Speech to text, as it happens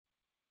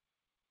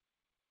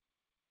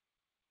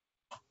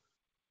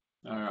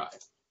All right.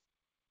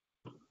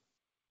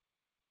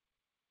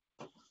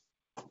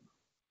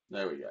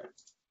 There we go.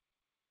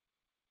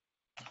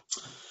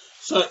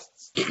 So,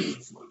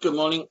 good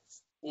morning.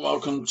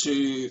 Welcome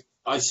to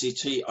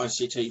ICT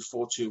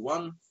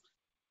 421.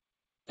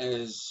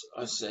 As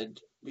I said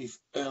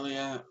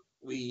earlier,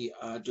 we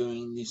are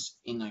doing this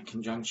in a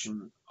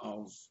conjunction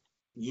of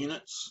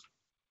units.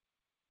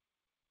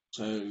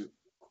 So,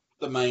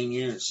 the main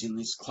units in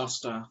this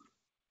cluster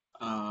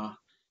are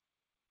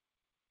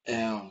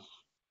our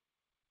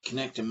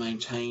connect and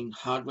maintain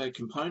hardware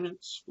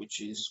components,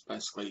 which is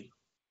basically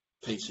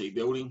PC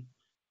building,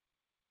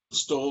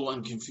 install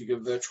and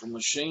configure virtual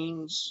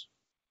machines,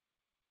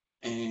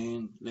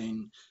 and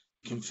then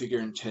configure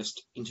and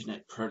test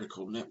internet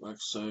protocol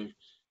networks. So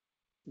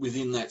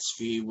within that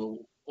sphere,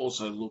 we'll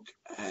also look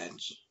at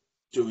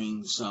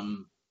doing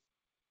some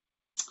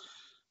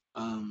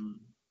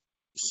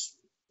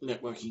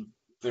networking,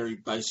 very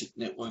basic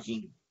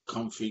networking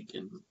config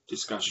and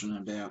discussion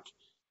about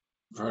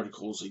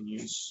protocols in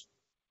use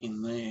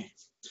in there.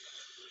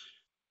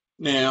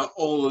 Now,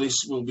 all of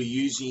this will be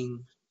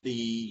using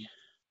the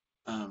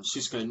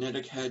Cisco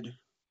Netacad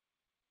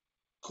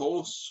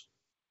course,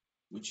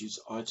 which is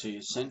IT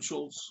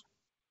Essentials,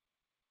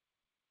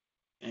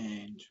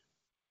 and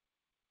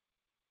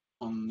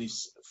on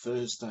this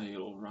Thursday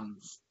it'll run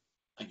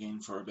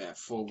again for about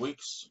 4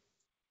 weeks.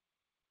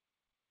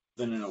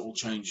 Then it will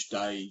change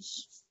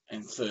days,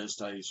 and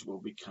Thursdays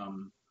will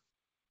become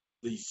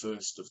the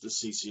first of the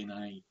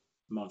CCNA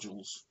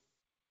modules.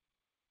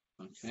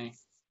 Okay.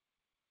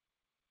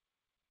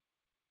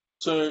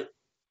 So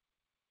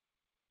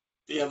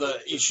the other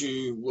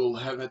issue we'll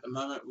have at the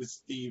moment with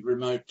the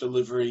remote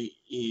delivery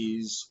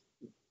is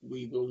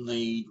we will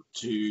need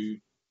to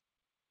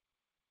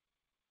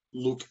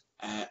look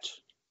at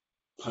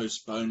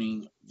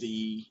postponing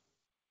the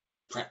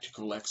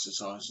practical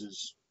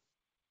exercises.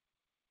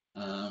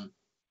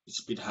 It's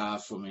a bit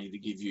hard for me to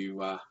give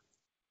you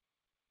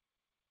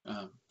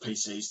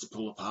PCs to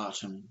pull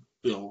apart and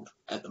build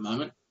at the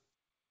moment.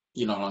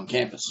 You're not on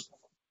campus.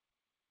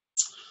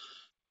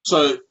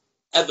 So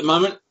at the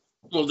moment,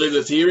 we'll do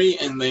the theory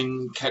and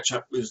then catch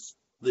up with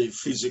the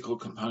physical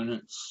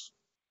components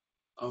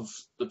of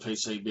the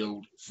PC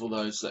build for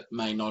those that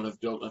may not have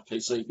built a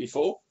PC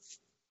before.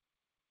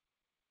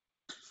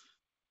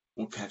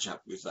 We'll catch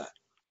up with that.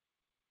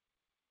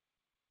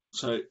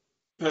 So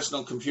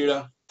personal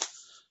computer,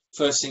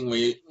 first thing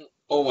we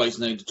always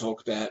need to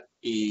talk about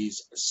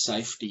is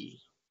safety.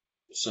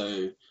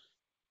 So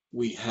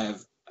we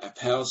have a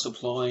power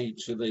supply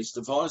to these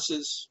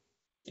devices.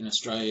 In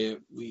Australia,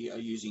 we are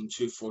using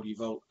 240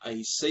 volt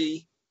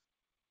AC,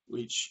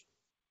 which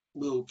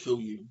will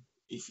kill you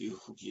if you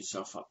hook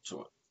yourself up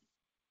to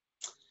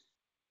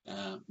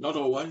it. Not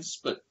always,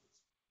 but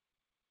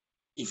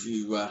if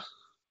you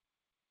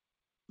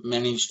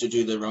manage to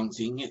do the wrong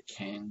thing, it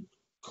can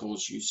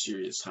cause you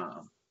serious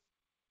harm.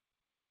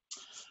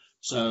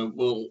 So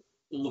we'll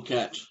look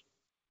at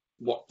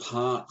what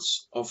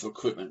parts of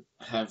equipment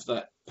have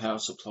that power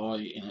supply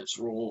in its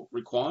raw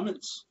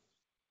requirements.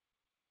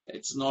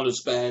 It's not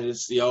as bad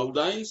as the old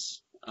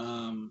days.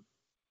 In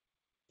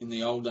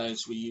the old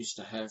days, we used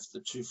to have the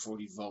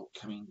 240 volt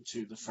coming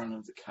to the front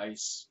of the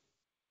case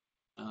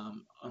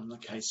on the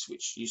case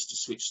switch, used to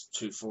switch to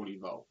 240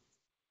 volt.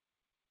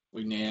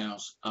 We now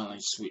only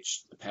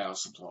switch the power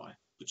supply,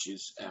 which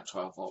is our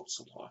 12 volt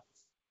supply.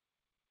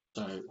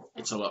 So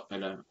it's a lot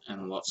better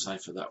and a lot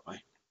safer that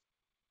way.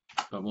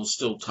 But we'll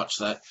still touch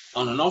that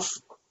on and off.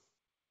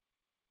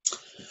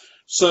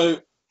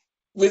 So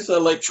with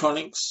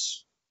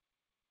electronics,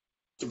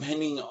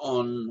 depending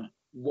on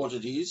what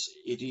it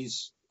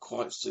is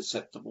quite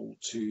susceptible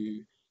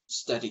to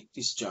static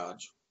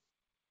discharge.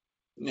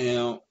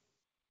 Now,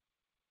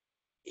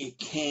 it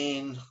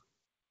can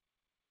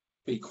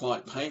be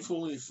quite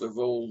painful if we've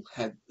all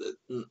had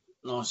the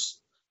nice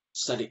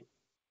static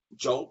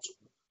jolt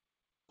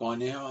by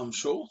now, I'm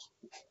sure.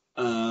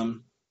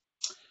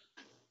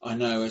 I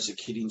know as a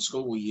kid in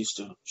school we used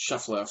to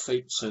shuffle our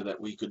feet so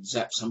that we could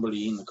zap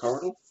somebody in the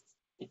corridor.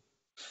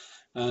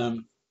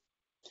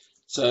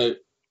 So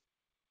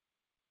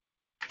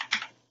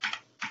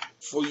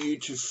for you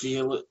to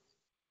feel it,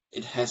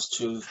 it has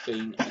to have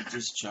been a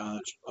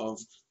discharge of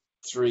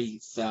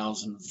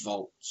 3,000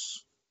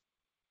 volts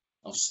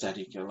of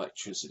static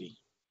electricity.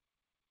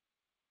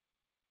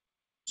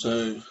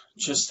 So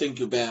just think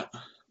about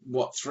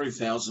what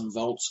 3,000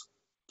 volts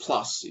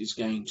plus is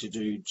going to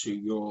do to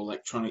your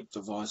electronic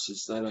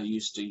devices that are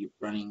used to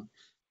running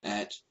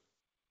at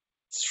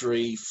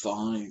 3,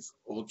 5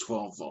 or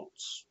 12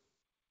 volts.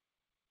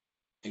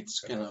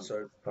 It's going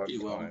to be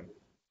well.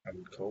 I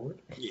would call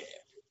it. Yeah.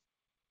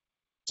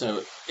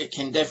 So it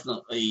can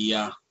definitely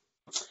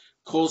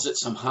cause it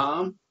some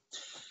harm.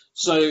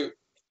 So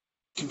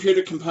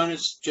computer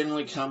components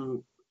generally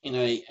come in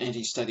a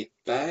anti-static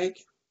bag.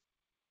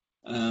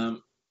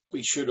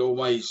 We should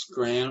always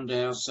ground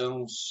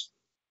ourselves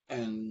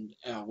and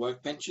our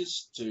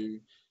workbenches to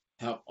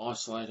help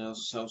isolate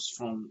ourselves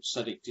from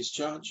static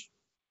discharge.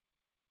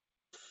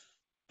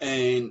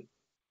 And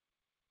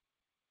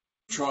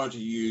try to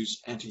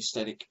use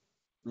anti-static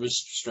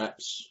wrist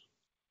straps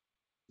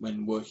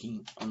when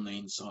working on the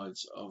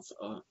insides of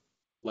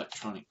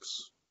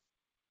electronics.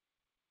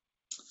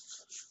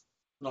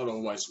 Not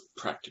always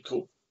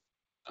practical.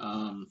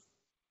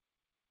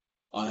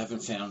 I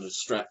haven't found a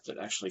strap that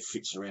actually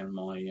fits around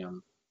my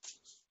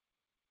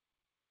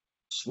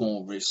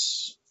small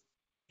wrists.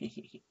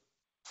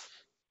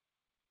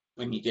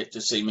 When you get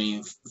to see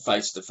me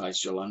face to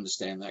face, you'll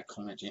understand that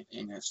comment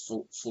in its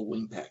full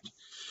impact.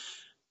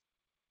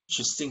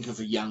 Just think of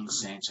a young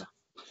Santa.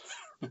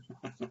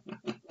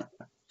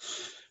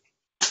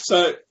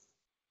 So,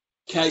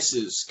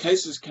 cases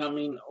come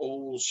in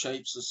all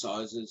shapes and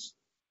sizes,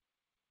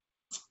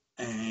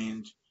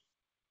 and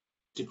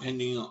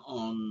depending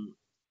on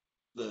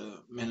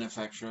the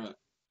manufacturer,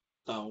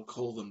 they'll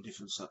call them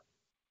different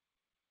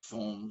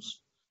forms.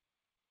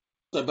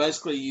 So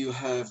basically you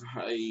have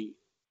a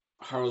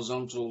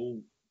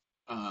horizontal,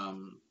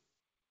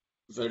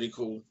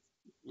 vertical,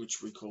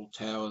 which we call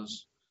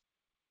towers.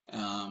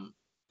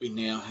 We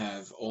now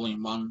have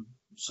all-in-one,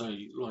 so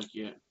like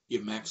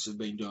your Macs have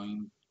been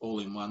doing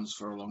all-in-ones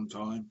for a long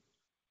time.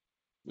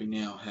 We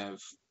now have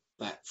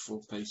that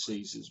for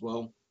PCs as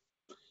well.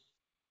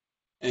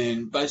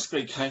 And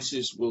basically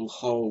cases will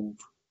hold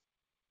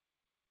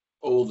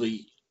all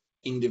the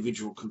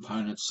individual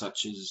components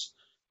such as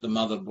the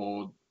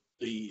motherboard,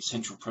 the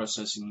central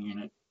processing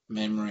unit,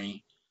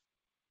 memory,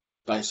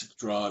 basic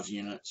drive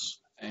units,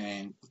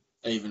 and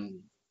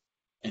even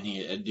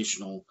any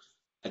additional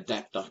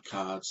adapter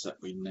cards that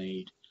we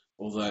need,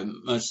 although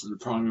most of the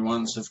primary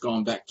ones have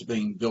gone back to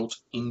being built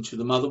into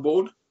the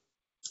motherboard.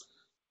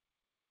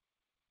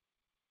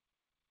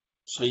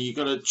 So you've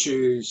got to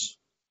choose.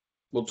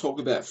 We'll talk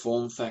about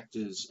form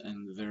factors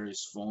and the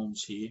various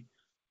forms here.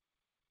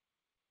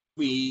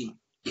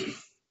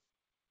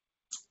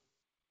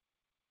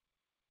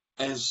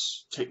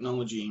 As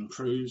technology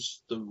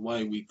improves, the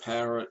way we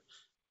power it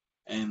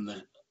and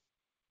the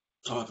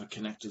type of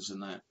connectors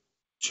and that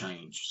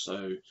change.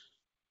 So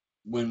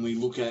when we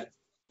look at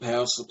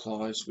power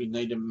supplies, we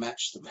need to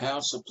match the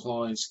power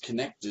supplies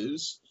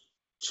connectors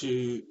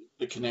to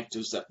the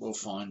connectors that we'll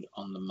find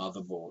on the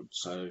motherboard.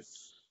 So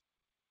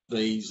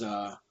these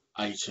are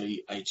AT,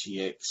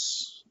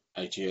 ATX,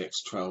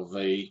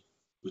 ATX12V,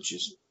 which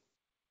is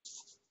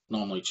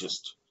normally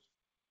just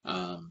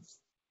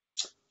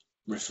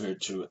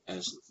referred to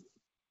as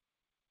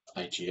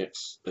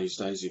ATX these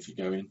days if you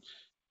go in.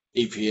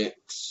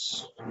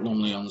 EPX,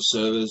 normally on the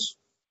servers.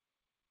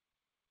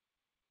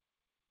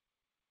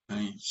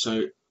 Okay,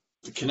 so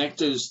the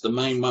connectors, the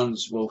main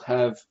ones we'll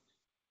have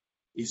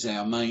is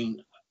our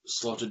main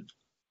slotted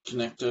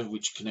connector,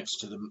 which connects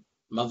to the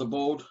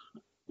motherboard,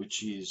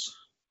 which is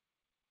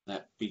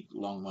that big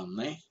long one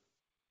there.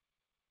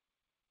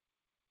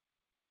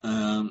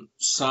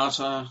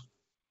 SATA,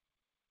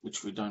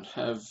 which we don't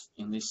have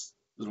in this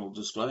little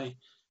display.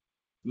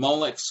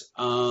 Molex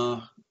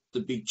are the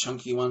big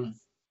chunky one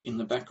in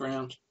the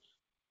background,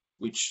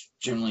 which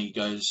generally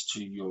goes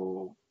to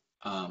your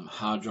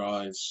hard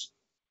drives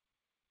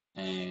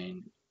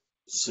and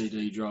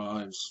CD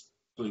drives,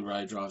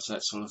 Blu-ray drives,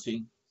 that sort of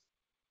thing.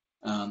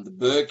 The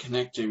Berg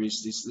connector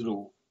is this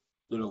little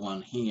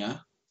one here,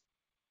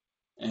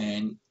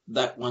 and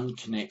that one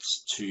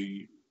connects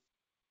to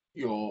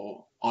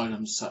your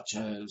items such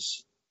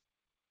as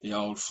the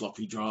old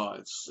floppy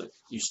drives that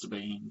used to be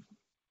in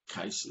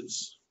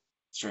cases,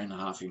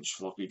 3.5-inch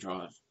floppy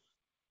drive.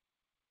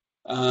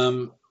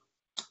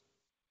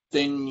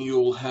 Then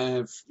you'll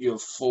have your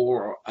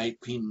 4 or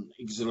 8-pin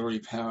auxiliary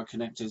power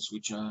connectors,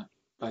 which are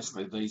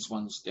basically these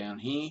ones down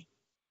here,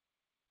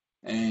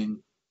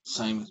 and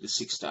same with the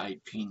 6 to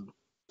 8-pin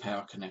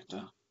power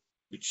connector,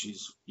 which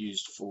is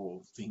used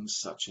for things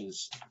such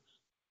as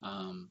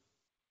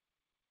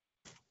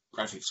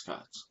graphics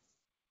cards.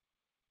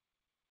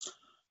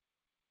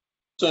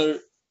 So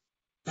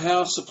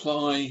power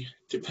supply,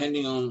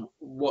 depending on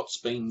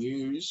what's being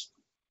used,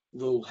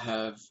 will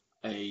have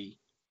a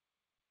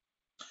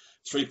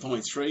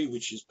 3.3,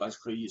 which is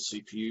basically your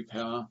CPU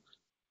power,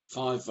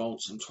 5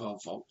 volts and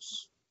 12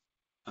 volts.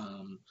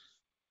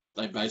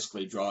 They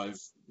basically drive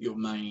your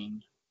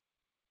main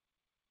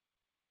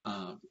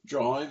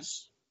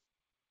drives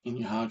in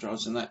your hard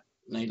drives, and that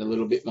need a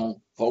little bit more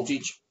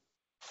voltage.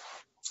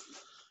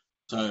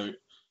 So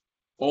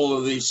all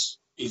of this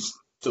is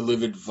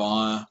delivered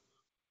via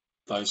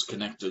those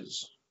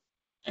connectors,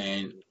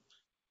 and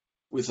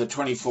with a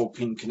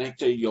 24-pin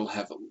connector you'll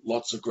have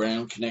lots of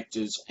ground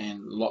connectors and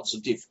lots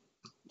of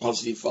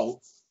positive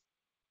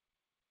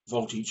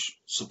voltage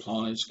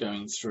supplies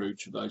going through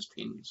to those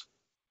pins.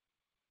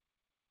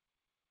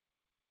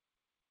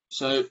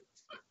 So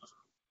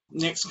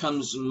next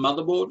comes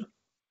motherboard.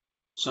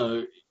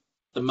 So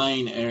the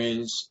main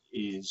areas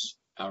is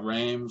our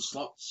RAM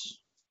slots,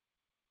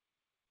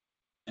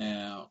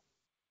 our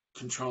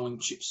controlling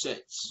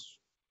chipsets,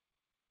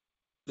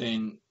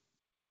 then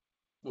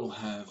we'll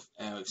have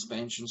our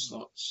expansion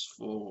slots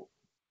for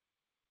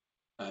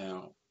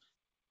our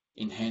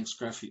enhanced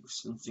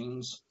graphics and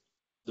things,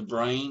 the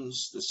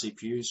brains, the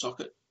CPU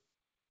socket,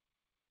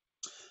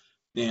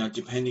 Now,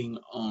 depending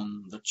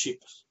on the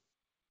chip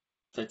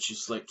that you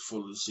select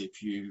for the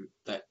CPU,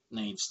 that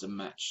needs to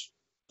match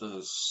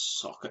the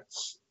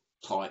sockets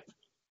type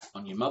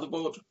on your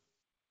motherboard.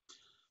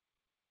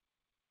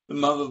 The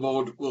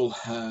motherboard will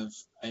have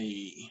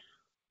a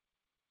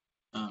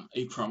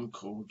EEPROM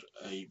called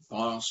a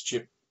BIOS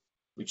chip,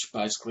 which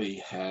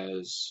basically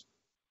has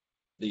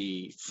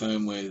the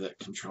firmware that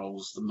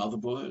controls the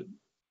motherboard,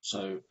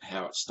 so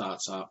how it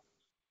starts up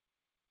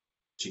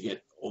to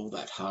get all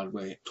that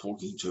hardware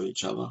talking to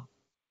each other.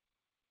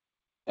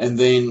 And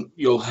then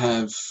you'll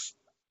have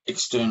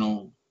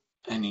external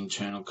and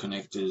internal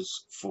connectors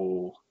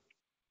for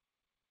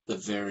the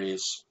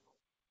various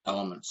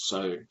elements.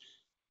 So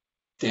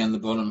down the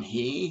bottom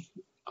here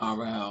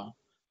are our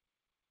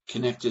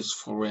connectors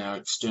for our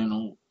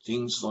external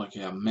things like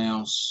our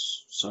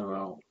mouse, so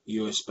our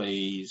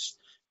USBs,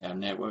 our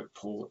network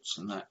ports,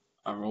 and that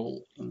are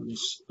all in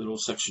this little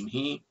section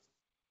here.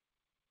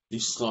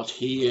 This slot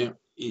here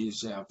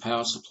is our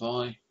power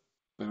supply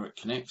where it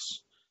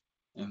connects,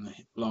 and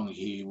along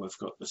here we've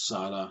got the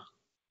SATA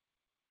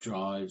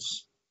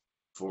drives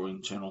for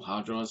internal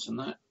hard drives and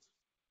that.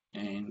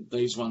 And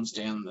these ones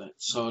down the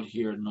side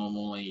here are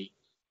normally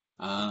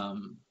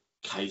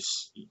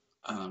case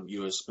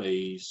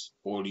USBs,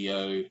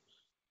 audio.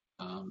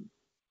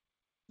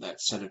 That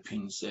set of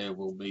pins there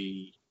will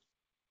be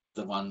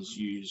the ones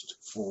used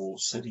for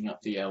setting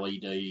up the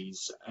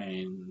LEDs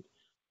and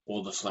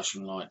all the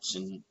flashing lights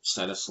and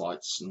status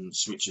lights and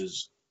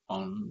switches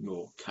on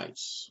your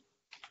case.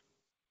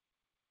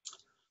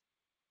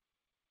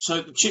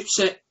 So the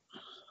chipset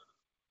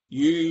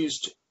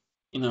used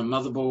in a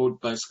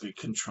motherboard basically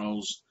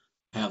controls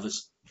how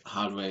this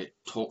hardware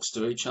talks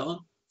to each other.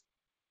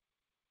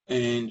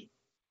 And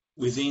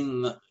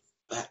within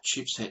that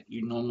chipset,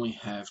 you normally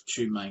have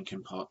two main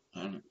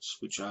components,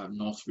 which are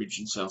North Bridge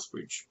and South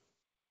Bridge.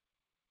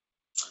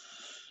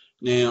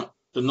 Now,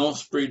 the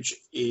North Bridge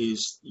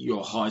is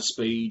your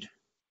high-speed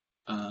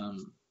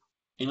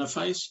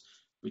interface,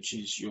 which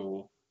is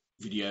your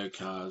video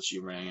cards,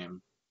 your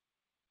RAM,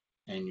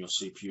 and your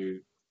CPU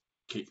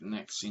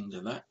connects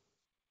into that.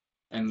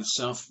 And the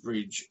South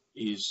Bridge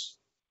is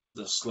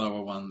the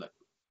slower one that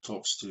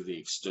talks to the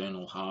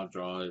external hard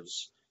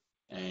drives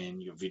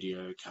and your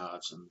video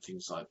cards and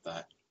things like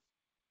that.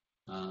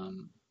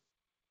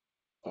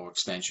 Or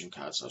expansion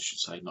cards, I should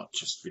say, not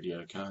just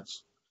video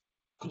cards.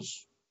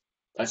 Because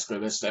basically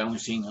that's the only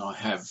thing I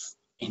have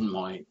in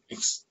my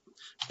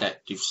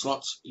div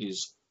slots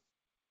is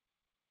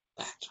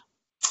that.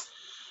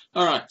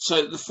 Alright,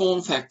 so the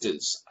form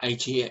factors,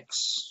 ATX,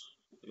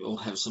 will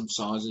have some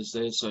sizes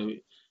there. So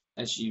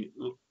as you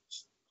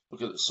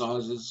look at the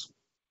sizes,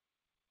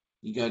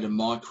 you go to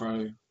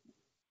micro,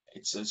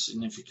 it's a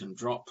significant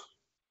drop.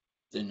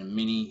 Then a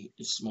mini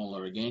is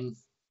smaller again.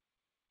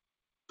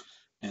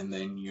 And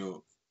then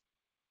your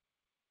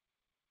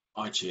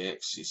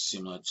ITX is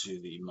similar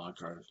to the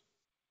micro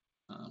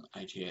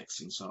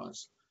ATX in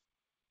size.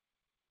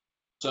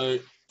 So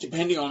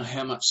depending on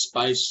how much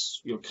space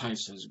your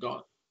case has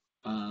got,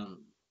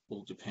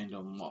 will depend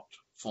on what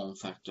form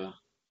factor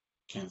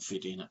can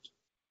fit in it.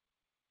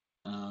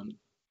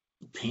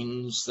 The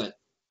pins that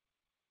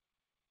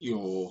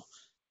your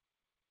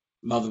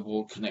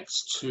motherboard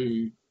connects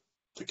to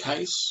the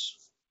case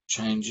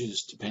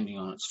changes depending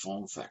on its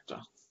form factor.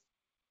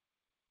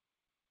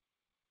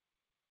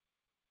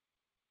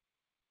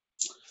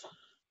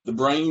 The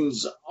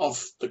brains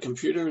of the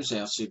computer is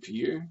our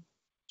CPU.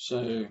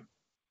 So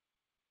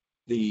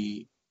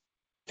the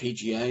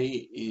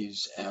PGA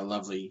is our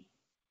lovely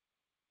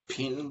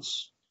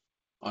pins.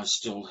 I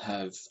still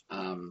have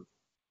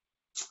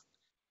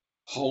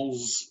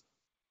holes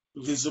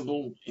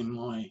visible in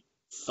my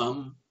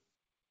thumb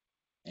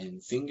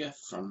and finger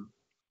from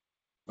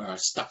where I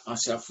stuck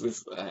myself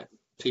with a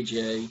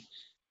PGA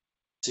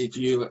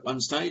CPU at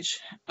one stage,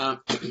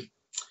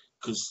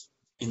 because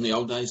in the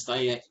old days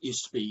they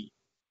used to be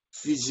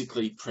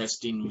physically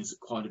pressed in with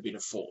quite a bit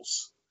of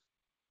force,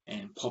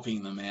 and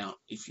popping them out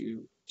if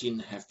you didn't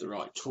have the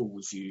right tool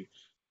with you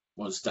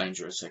was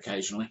dangerous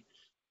occasionally.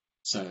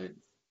 So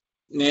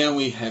now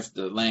we have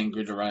the LAN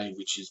grid array,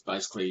 which is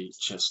basically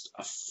just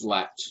a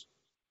flat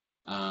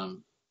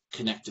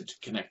connector to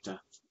connector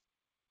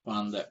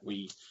one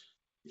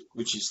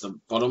which is the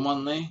bottom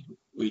one there,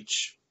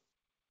 which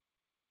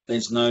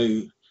there's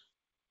no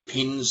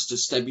pins to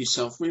stab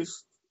yourself with.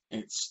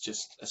 It's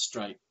just a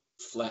straight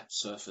flat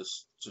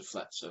surface to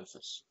flat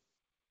surface.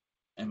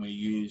 And we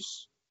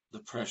use the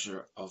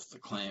pressure of the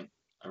clamp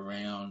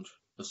around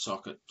the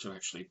socket to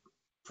actually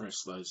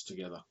press those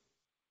together.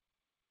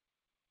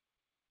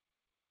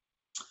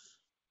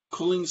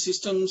 Cooling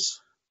systems.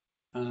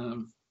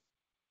 I've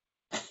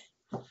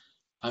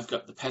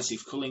got the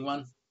passive cooling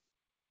one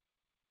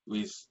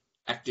with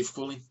active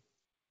cooling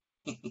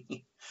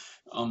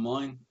on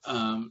mine.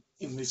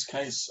 In this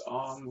case,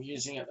 I'm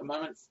using at the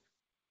moment,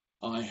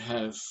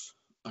 I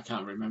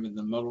can't remember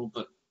the model,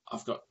 but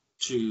I've got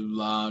two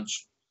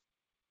large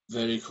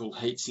vertical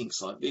heat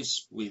sinks like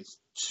this with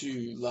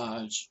two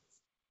large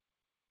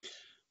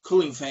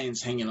cooling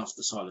fans hanging off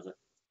the side of it.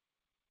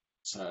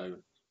 So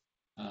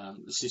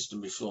the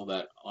system before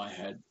that, I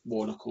had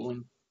water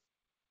cooling.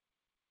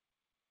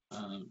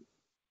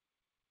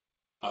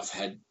 I've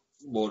had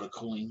water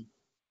cooling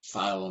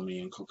fail on me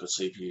and cook a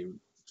CPU,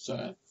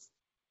 so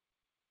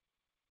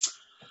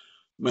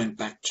went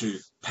back to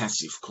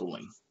passive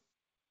cooling.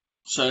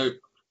 So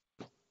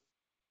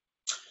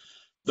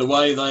the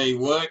way they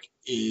work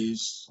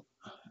is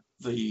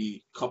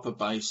the copper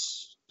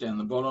base down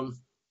the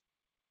bottom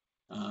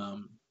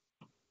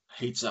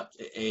heats up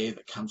the air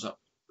that comes up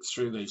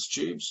through these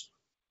tubes,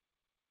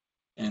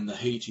 and the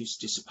heat is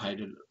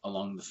dissipated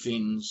along the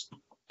fins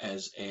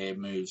as air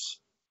moves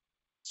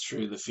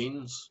through the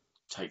fins,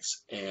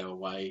 takes air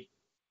away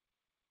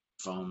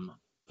from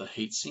the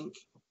heatsink.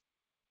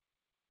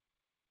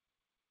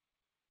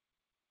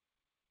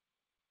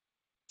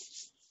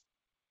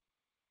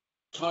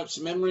 Types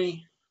of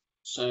memory.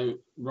 So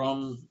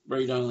ROM,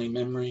 read-only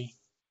memory,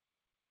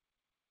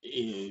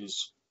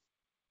 is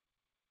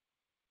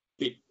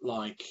a bit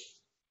like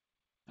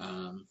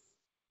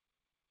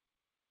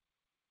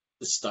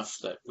the stuff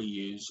that we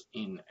use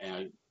in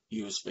our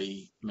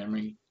USB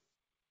memory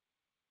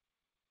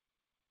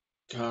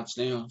cards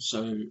now.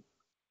 So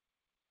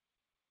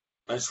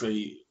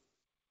basically,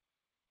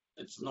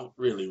 it's not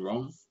really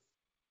ROM.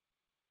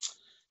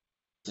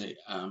 The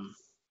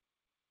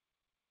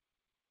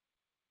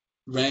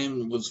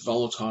RAM was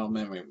volatile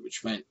memory,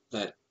 which meant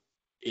that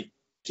it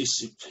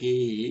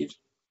disappeared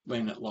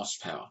when it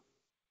lost power.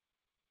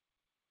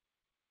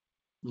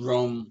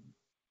 ROM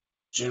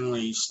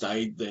generally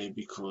stayed there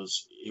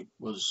because it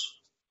was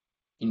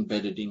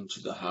embedded into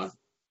the hard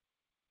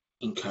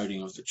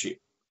encoding of the chip,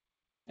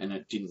 and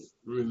it didn't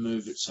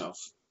remove itself.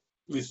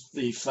 With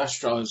the flash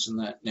drives and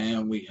that,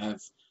 now we have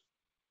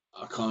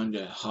a kind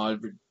of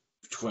hybrid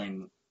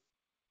between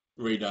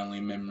read-only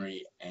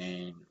memory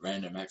and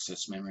random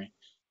access memory,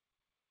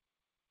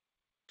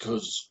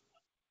 because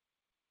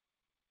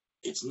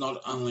it's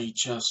not only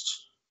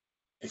just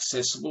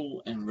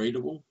accessible and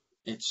readable,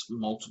 it's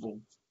multiple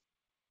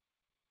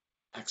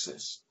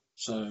access.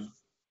 So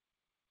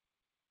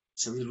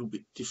it's a little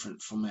bit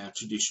different from our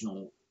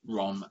traditional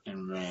ROM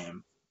and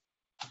RAM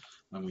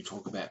when we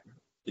talk about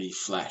the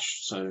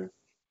flash. So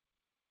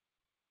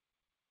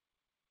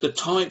the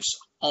types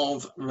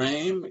of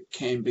RAM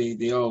can be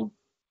the old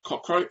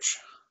cockroach,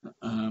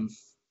 the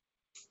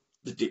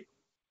dip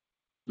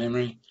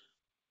memory.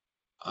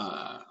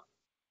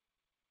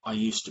 I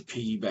used to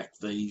piggyback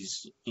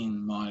these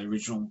in my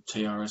original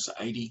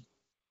TRS-80.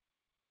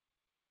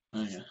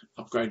 I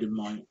upgraded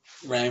my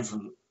RAM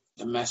from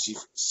the massive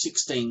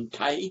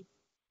 16K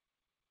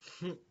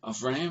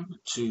of RAM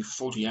to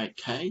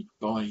 48K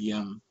by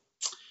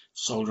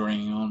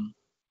soldering on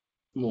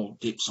more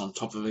dips on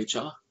top of each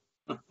other,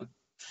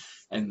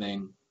 and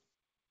then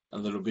a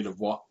little bit of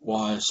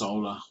wire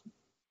solder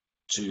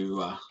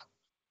to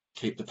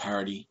keep the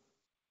parity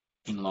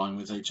in line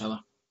with each other.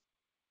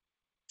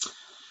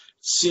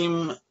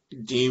 SIM,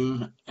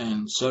 DIM,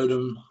 and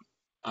SODIMM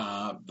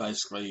are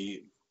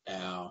basically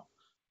our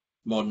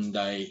modern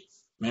day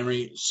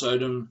memory.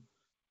 SODIMM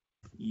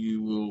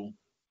you will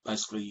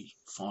basically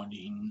find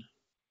in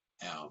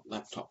our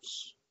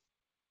laptops.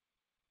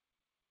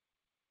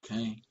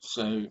 Okay,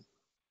 so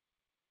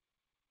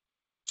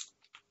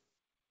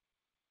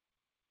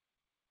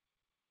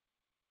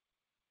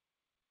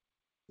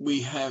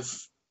we have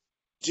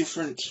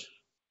different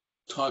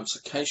types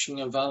of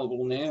caching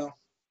available now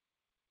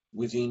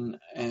within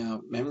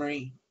our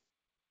memory: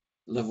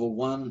 level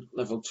 1,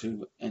 level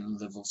 2, and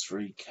level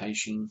 3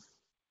 caching.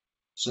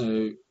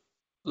 So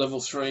level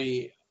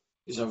 3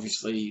 is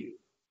obviously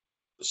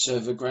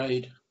server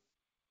grade.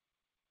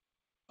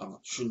 I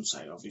shouldn't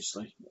say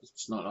obviously,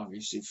 it's not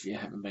obvious if you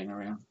haven't been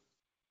around.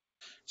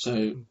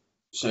 So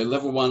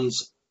level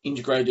 1's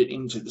integrated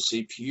into the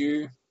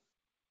CPU.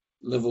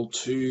 Level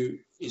 2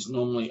 is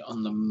normally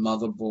on the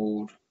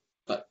motherboard,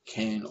 but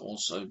can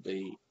also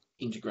be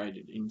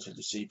integrated into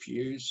the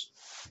CPUs.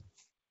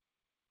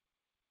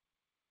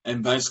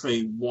 And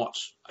basically what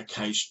a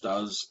cache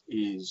does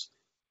is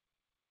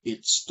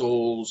it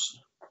stores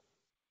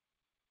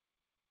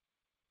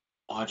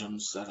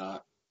items that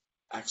are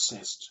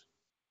accessed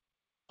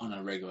on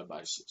a regular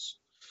basis.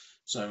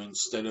 So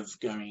instead of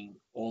going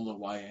all the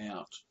way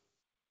out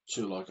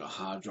to like a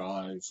hard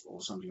drive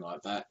or something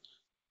like that,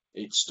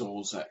 it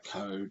stores that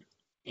code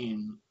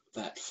in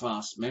that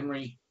fast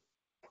memory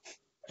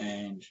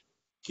and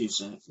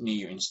gives a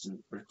near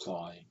instant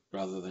reply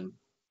rather than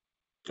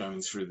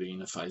going through the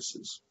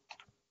interfaces.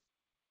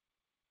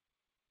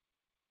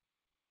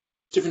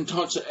 Different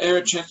types of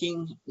error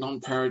checking: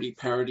 non-parity,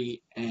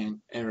 parity, and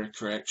error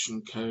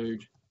correction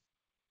code.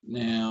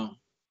 Now,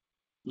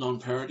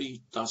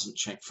 non-parity doesn't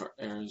check for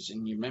errors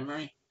in your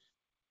memory.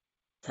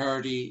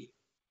 Parity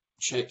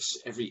checks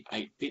every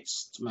 8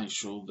 bits to make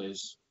sure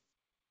there's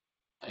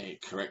a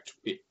correct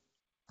bit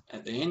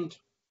at the end,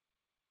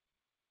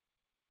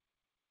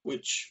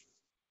 which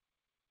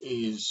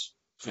is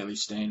fairly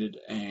standard,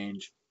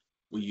 and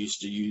we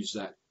used to use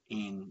that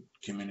in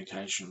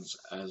communications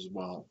as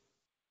well.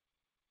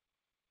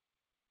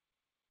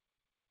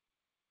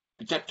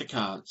 adapter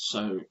cards.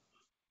 So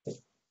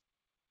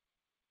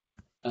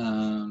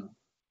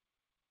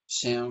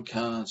sound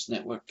cards,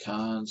 network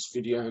cards,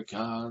 video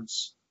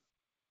cards.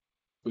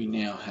 We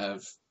now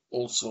have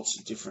all sorts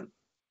of different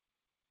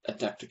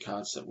adapter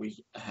cards that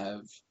we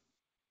have.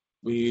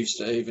 We used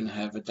to even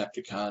have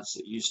adapter cards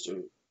that used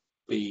to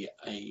be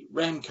a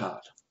RAM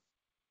card.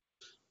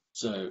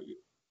 So you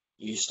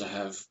used to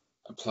have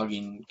a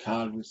plug-in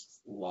card with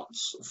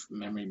lots of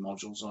memory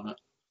modules on it,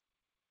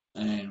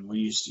 and we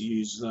used to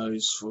use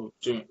those for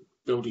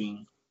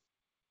building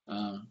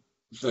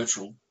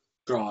virtual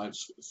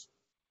drives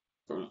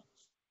with,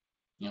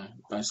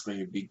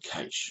 basically a big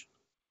cache,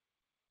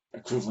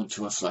 equivalent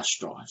to a flash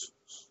drive.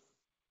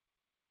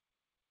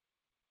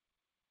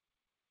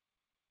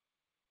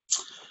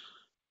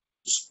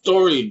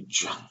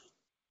 Storage,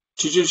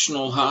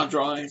 traditional hard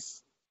drive,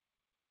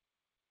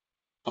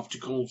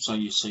 optical, so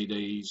your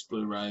CDs,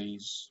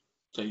 Blu-rays,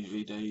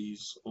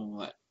 DVDs, all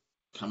that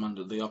come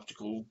under the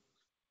optical.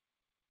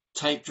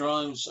 Tape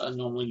drives are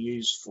normally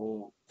used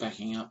for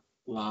backing up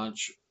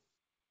large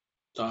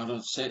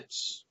data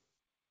sets.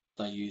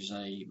 They use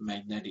a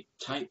magnetic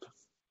tape.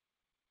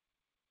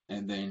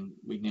 And then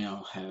we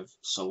now have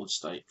solid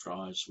state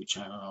drives, which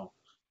are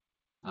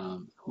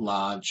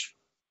large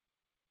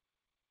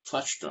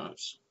flash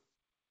drives.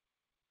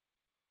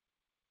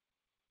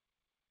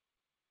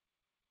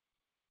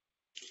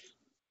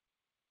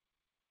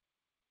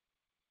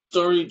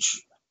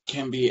 Storage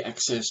can be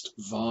accessed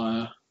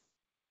via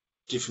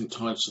different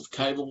types of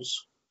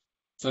cables.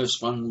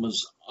 First one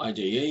was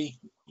ITE,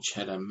 which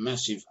had a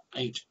massive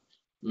 8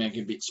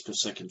 megabits per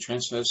second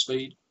transfer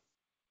speed.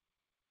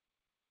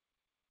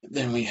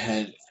 Then we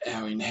had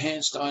our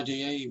enhanced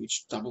ITE,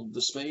 which doubled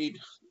the speed.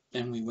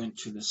 Then we went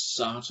to the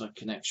SATA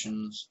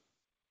connections,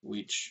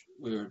 which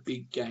were a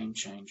big game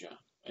changer.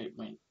 It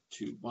went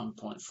to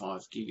 1.5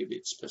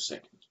 gigabits per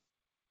second.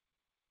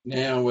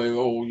 Now we're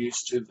all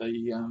used to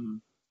the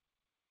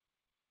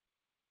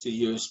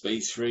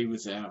USB 3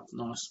 with our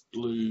nice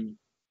blue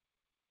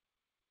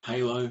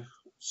halo.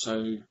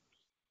 So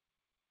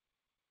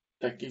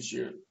that gives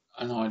you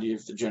an idea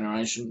of the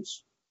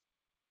generations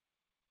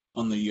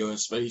on the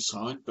USB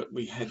side, but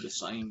we had the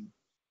same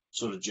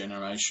sort of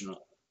generational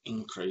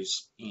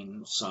increase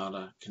in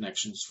SATA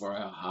connections for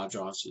our hard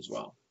drives as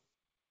well.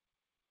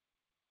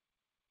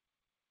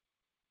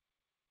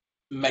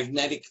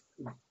 Magnetic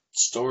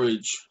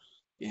storage,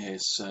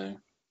 yes, so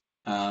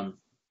you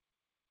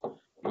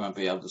won't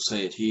be able to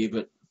see it here,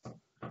 but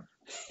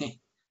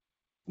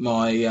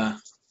my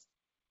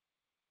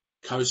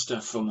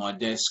coaster for my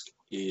desk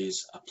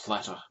is a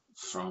platter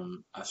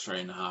from a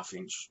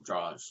 3.5-inch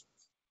drive.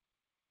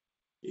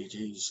 It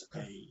is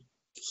a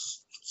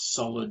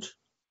solid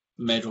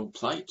metal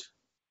plate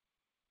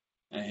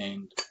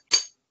and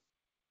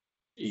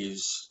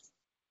is,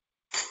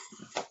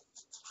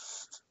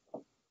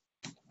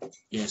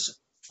 yes,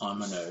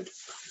 I'm a nerd.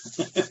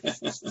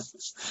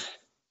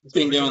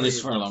 Been doing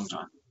this for a long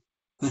time.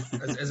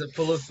 Is it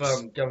full of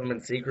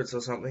government secrets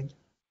or something?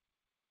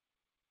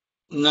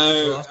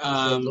 No,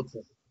 Look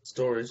for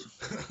storage.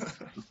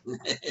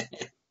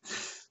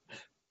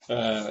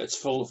 It's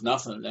full of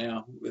nothing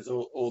now with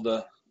all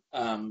the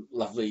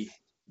lovely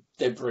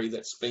debris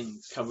that's been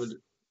covered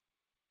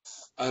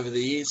over the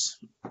years.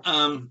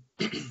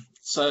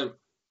 So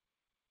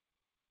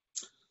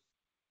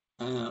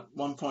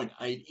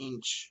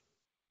 1.8-inch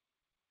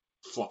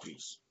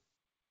floppies.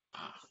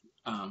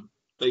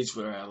 These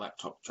were our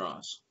laptop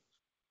drives.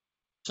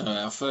 So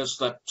our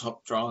first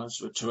laptop drives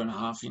were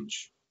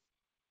 2.5-inch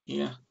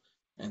here,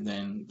 and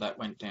then that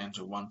went down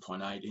to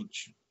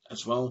 1.8-inch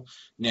as well.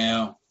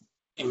 Now,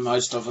 in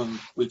most of them,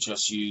 we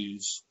just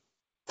use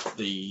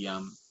the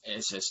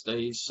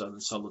SSDs, so the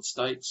solid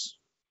states.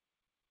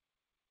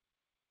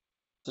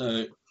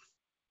 So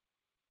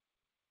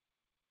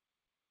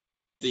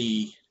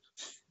the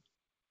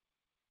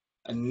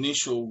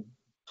initial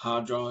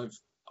hard drive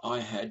I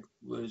had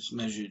was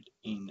measured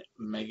in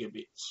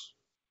megabits,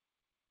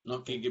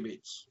 not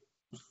gigabits.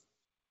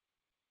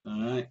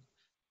 All right.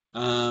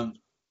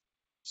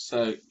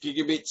 So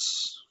gigabits,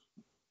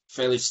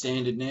 fairly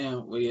standard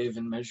now. We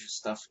even measure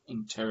stuff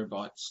in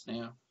terabytes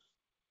now.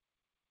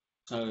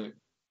 So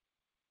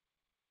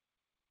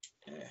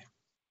yeah,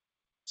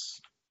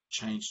 it's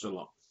changed a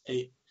lot.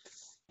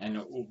 And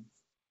it will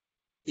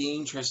be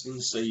interesting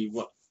to see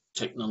what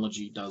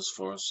technology does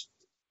for us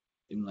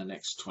in the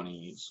next 20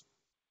 years.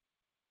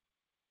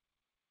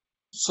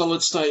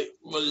 Solid state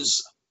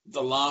was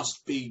the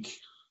last big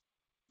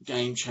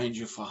game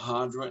changer for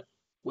hardware.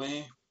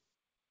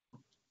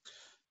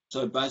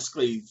 So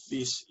basically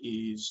this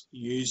is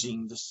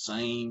using the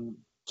same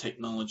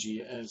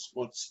technology as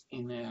what's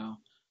in our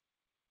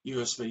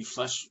USB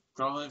flash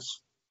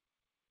drives.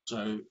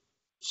 So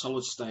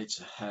solid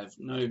states have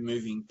no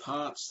moving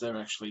parts.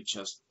 They're actually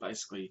just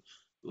basically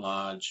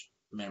large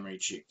memory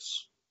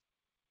chips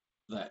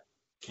that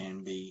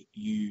can be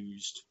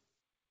used.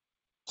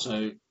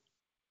 So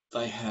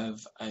they have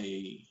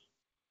a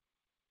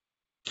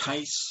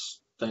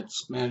case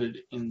that's mounted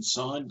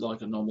inside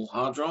like a normal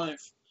hard drive.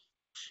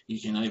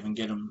 You can even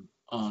get them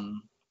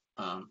on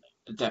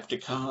adapter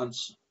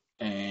cards,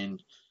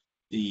 and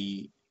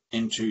the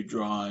M2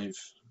 drive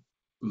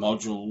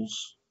modules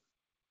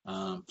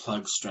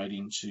plug straight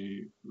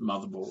into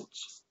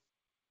motherboards,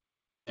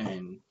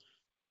 and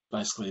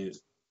basically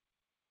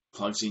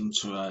plugs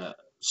into a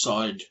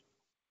side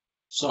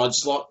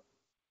slot,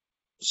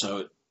 so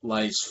it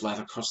lays flat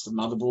across the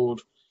motherboard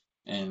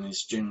and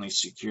is generally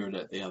secured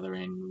at the other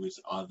end with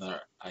either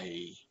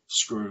a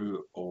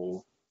screw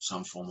or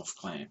some form of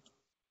clamp.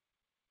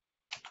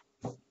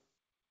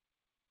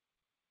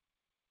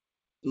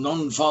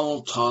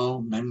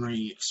 Non-volatile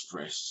memory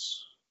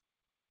express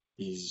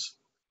is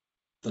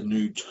the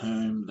new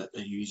term that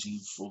they're using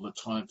for the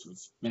type of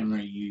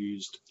memory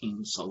used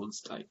in solid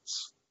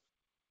states.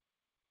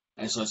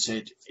 As I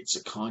said, it's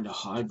a kind of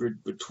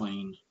hybrid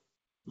between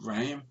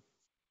RAM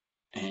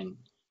and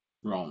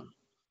ROM,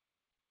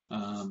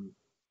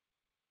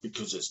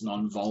 because it's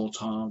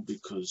non-volatile,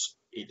 because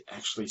it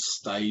actually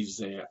stays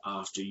there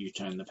after you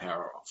turn the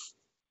power off.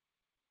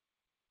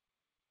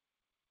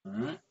 All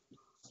right.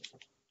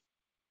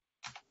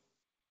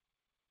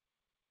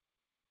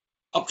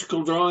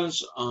 Optical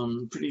drives,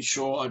 I'm pretty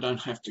sure I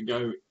don't have to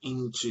go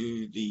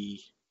into the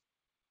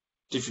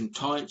different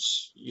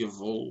types.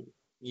 You've all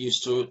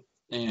used to it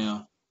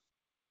now.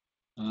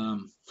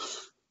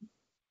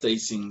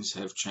 These things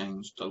have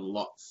changed a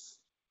lot,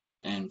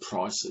 and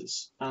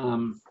prices.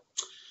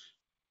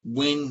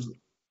 When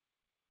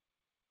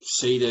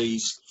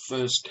CDs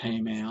first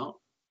came out,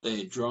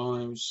 their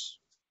drives,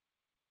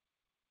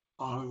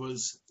 I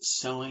was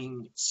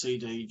selling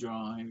CD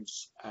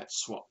drives at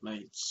swap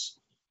meets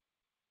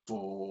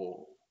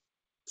for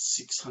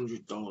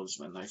 $600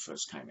 when they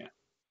first came out.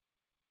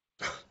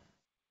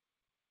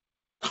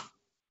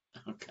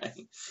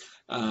 Okay.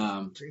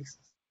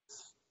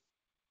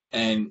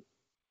 And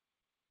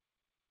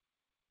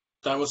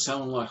they were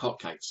selling like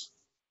hotcakes.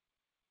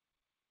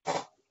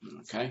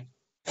 Okay.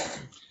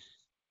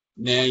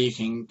 Now you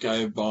can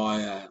go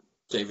buy a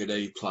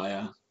DVD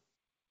player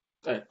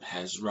that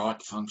has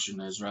write function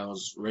as well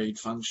as read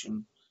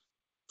function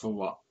for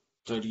what,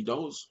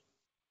 $30?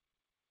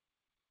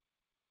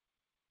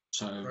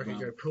 So I could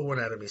go pull one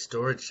out of my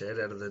storage shed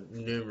out of the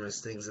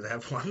numerous things that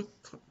have one.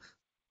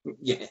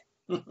 yeah.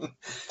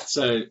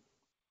 So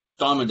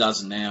dime a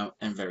dozen now,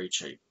 and very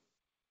cheap.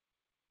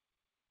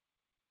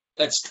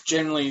 That's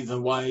generally the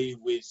way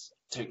with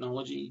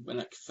technology. When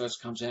it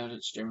first comes out,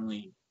 it's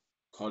generally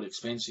quite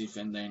expensive,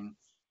 and then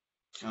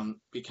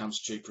becomes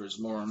cheaper as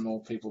more and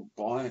more people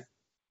buy it,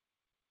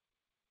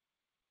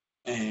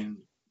 and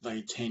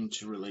they tend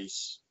to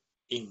release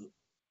in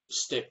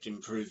stepped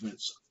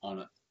improvements on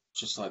it,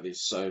 just like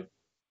this. So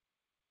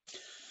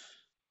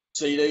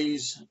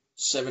CDs,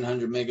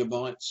 700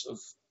 megabytes of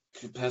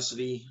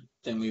capacity.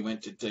 Then we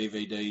went to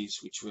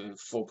DVDs, which were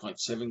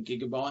 4.7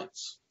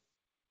 gigabytes.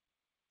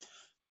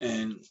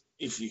 And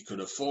if you could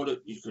afford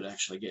it, you could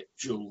actually get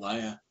dual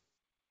layer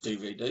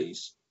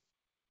DVDs.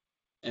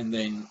 And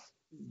then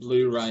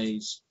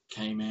Blu-rays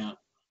came out,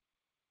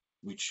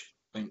 which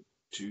went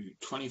to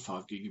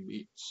 25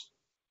 gigabytes,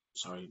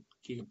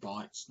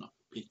 not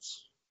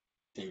bits.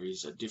 There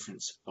is a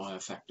difference by a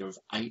factor of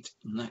 8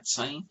 in that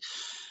saying.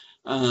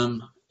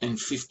 And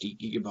 50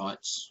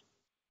 gigabytes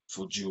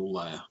for dual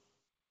layer.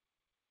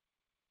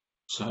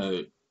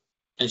 So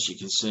as you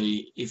can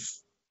see, if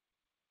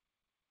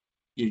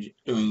you're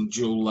doing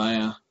dual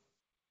layer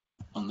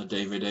on the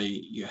DVD,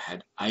 you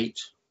had 8.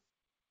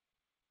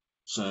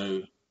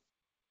 So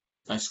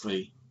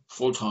basically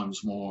 4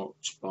 times more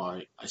to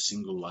buy a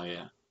single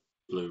layer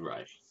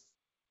Blu-ray.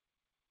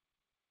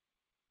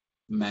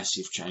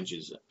 Massive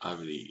changes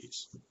over the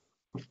years.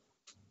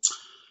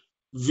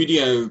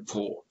 Video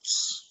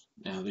ports.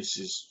 Now this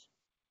is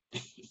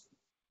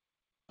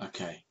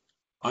okay.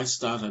 I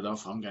started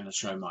off, I'm going to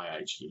show my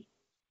age here.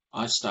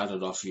 I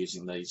started off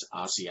using these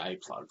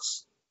RCA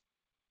plugs.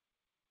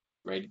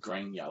 Red,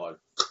 green, yellow.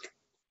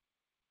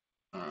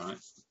 Alright.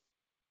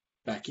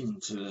 Back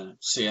into the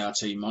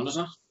CRT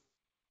monitor.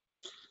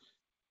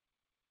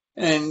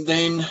 And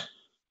then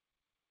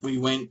we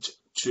went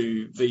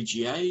to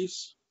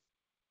VGAs,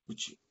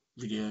 which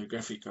video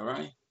graphic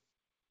array.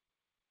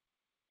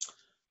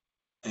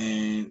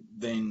 And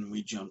then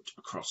we jumped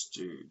across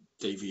to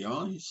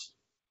DVIs,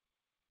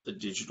 the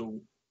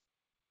digital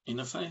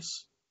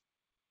interface,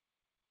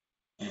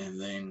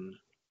 and then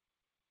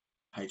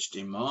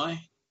HDMI.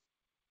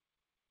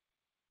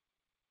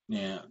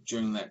 Now,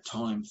 during that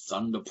time,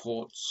 Thunder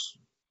ports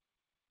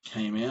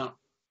came out.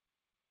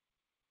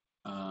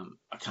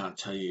 I can't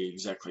tell you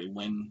exactly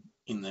when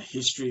in the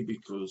history,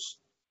 because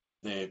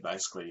they're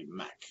basically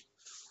Mac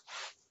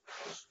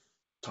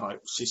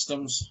type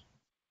systems.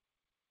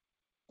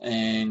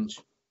 And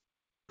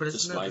But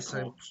isn't that display the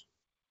same? ports.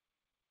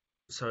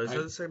 Sorry, is Right.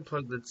 that the same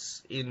plug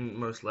that's in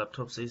most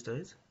laptops these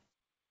days?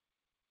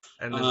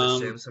 And then Um,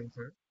 the Samsung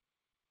phone?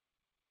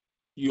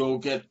 You'll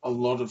get a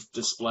lot of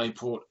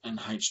DisplayPort and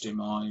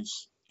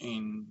HDMIs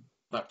in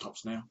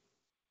laptops now.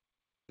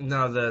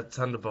 No, the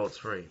Thunderbolt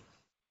 3.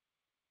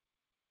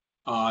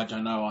 I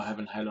don't know. I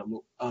haven't had a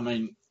look. I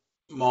mean,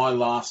 my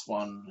last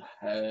one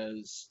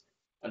has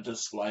a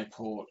display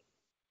port,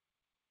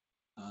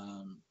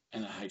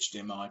 and a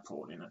HDMI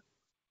port in it.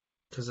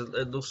 Because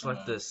it looks So,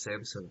 like the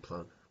Samsung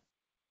plug.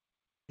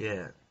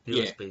 Yeah,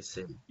 yeah,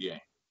 USB-C. yeah.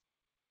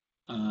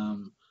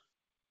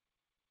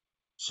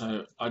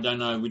 So I don't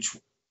know which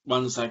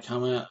ones they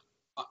come out.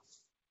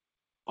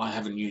 I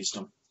haven't used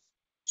them,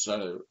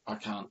 so I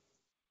can't.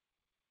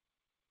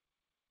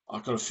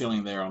 I've got a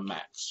feeling they're on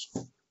Macs.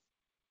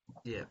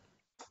 Yeah.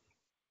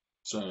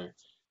 So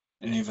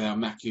any of our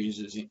Mac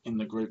users in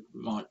the group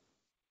might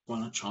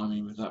want to chime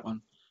in with that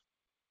one.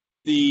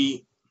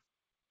 The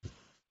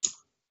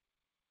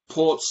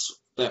ports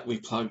that we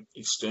plug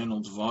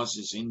external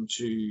devices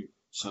into,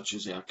 such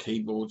as our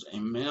keyboards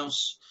and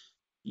mouse,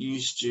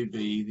 used to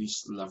be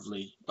this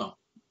lovely,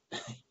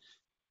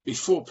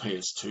 before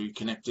PS2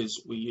 connectors,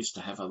 we used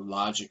to have a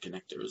larger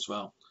connector as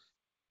well,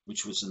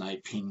 which was an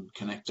 8-pin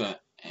connector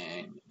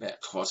and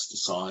about twice the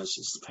size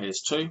as the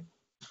PS2.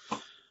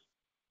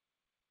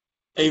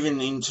 Even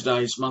in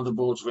today's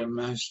motherboards, where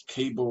most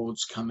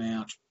keyboards come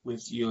out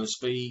with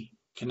USB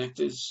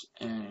connectors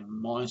and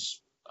mice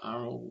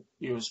are all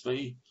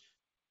USB,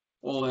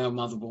 all our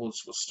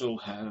motherboards will still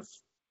have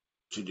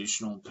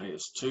traditional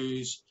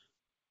PS2s,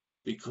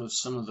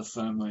 because some of the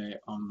firmware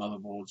on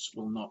motherboards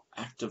will not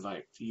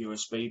activate the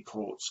USB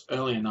ports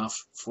early enough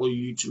for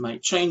you to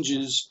make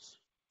changes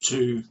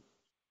to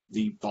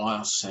the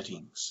BIOS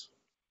settings.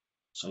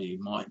 So you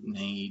might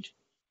need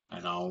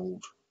an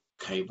old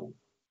cable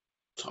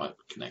type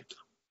connector.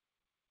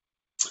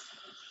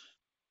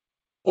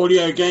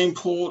 Audio game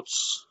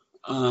ports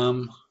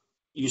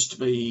used to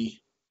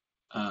be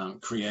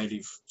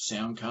creative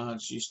sound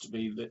cards, used to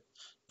be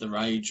the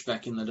rage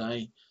back in the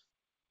day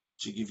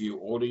to give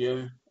you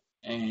audio,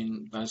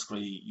 and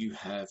basically you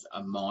have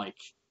a mic,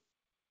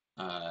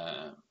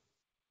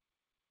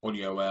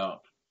 audio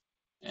out,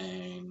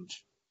 and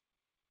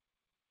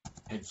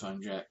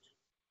headphone jack.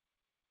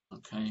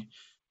 Okay,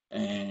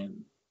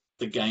 and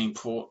the game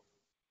port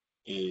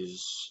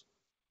is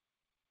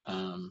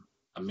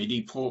a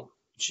MIDI port,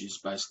 which is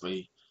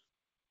basically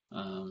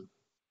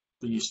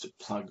we used to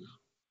plug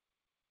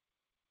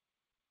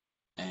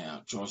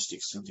our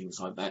joysticks and things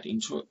like that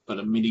into it, but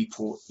a MIDI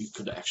port you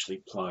could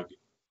actually plug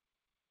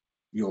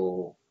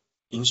your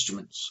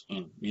instruments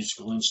in,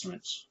 musical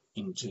instruments,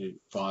 into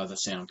via the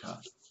sound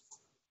card.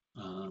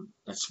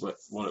 That's what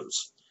it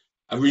was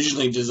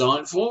originally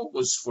designed for,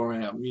 was for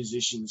our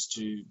musicians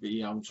to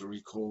be able to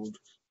record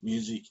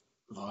music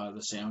via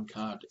the sound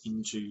card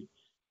into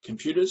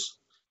computers.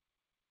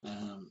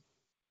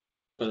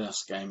 But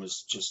us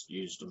gamers just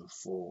used them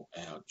for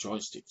our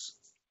joysticks.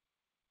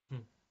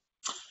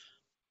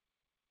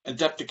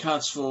 Adapter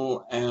cards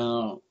for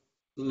our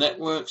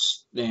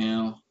networks.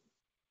 Now,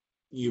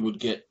 you would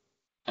get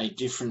a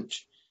different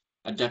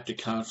adapter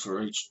card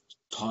for each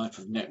type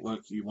of network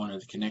you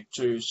wanted to connect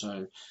to.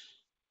 So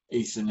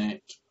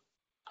Ethernet,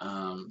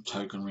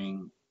 Token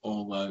Ring,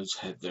 all those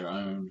had their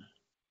own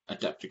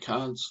adapter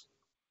cards.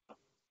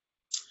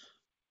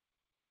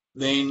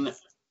 Then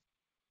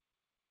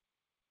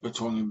we're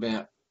talking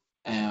about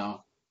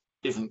our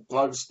different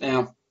plugs.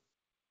 Now,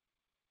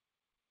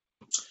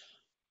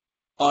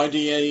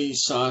 IDE,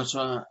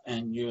 SATA,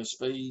 and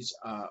USBs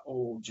are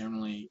all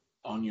generally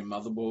on your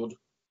motherboard,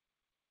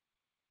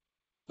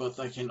 but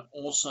they can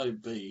also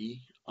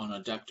be on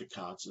adapter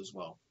cards as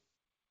well.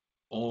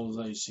 All of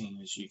those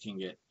things you can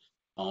get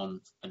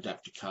on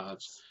adapter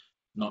cards,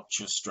 not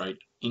just straight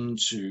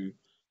into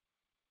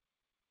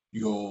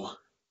your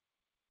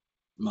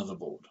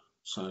motherboard.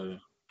 So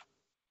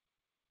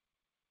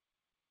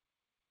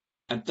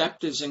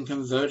adapters and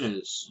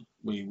converters,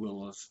 we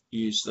will have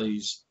used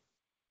these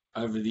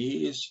over the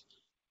years.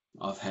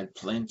 I've had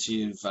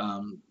plenty of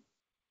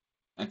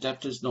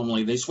adapters,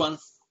 normally this one,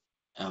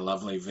 our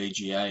lovely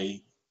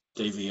VGA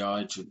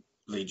DVI to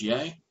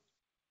VGA.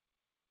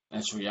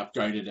 As we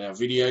upgraded our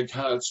video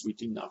cards, we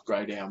didn't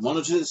upgrade our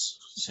monitors,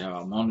 so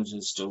our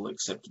monitors still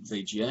accepted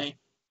VGA.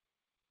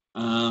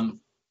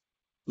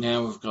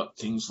 Now we've got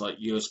things like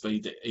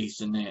USB to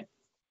Ethernet,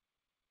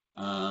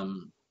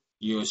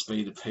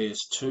 USB to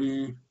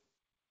PS2.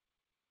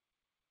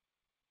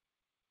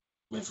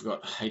 We've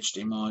got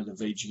HDMI to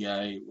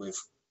VGA.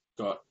 We've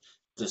got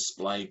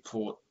display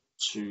port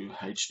to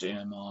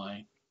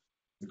HDMI.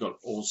 We've got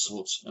all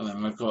sorts, and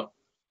then we've got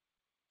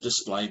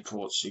display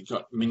ports. You've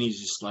got mini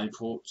display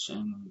ports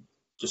and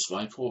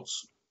display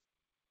ports.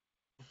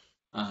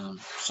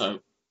 So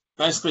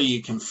basically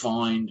you can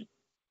find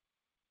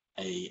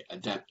a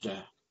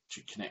adapter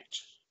to connect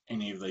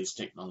any of these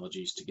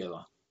technologies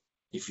together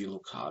if you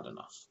look hard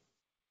enough.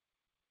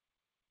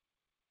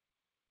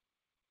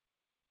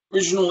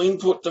 Original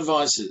input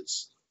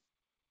devices.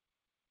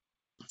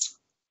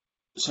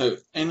 So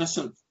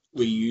anything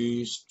we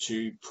use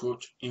to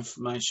put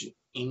information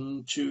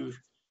into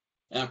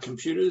our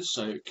computers,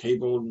 so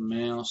keyboard,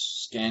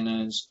 mouse,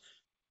 scanners,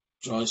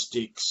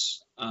 joysticks,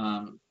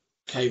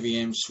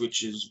 KVM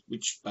switches,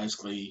 which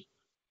basically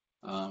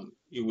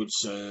you would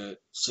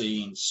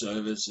see in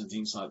servers and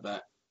things like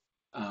that,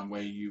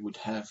 where you would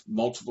have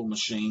multiple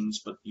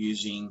machines but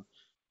using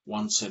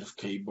one set of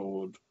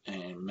keyboard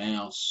and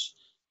mouse,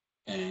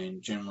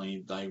 and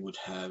generally they would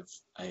have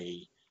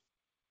a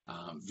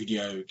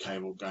video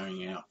cable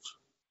going out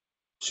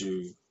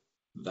to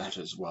that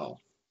as well.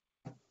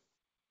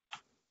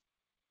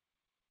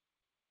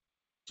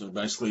 So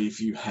basically,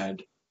 if you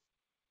had,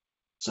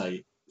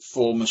 say,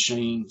 4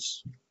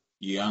 machines,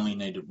 you only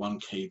needed one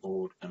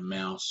keyboard and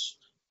mouse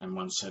and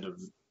one set of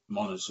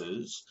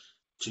monitors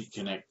to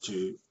connect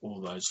to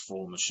all those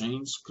 4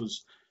 machines,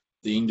 because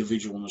the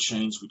individual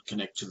machines would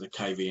connect to the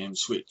KVM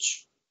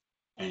switch,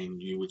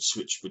 and you would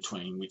switch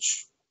between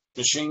which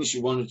machines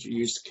you wanted to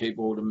use the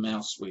keyboard and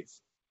mouse with.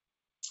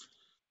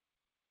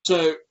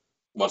 So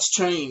what's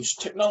changed?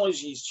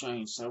 Technology's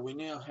changed. So we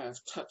now have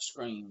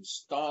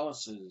touchscreens,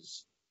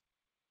 styluses,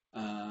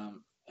 I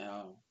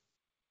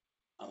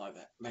like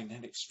that,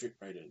 magnetic strip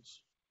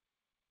readers,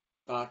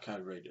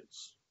 barcode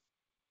readers,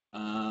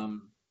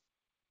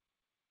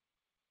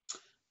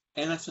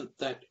 anything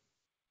that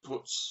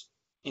puts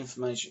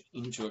information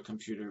into a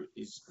computer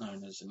is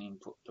known as an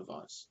input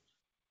device.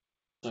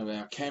 So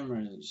our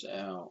cameras,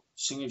 our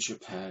signature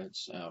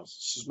pads, our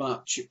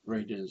smart chip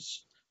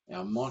readers,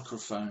 our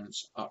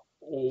microphones are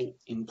all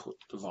input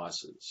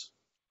devices.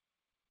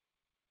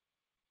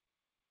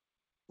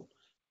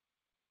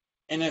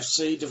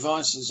 NFC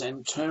devices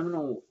and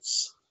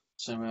terminals.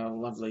 So our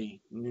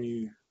lovely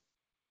new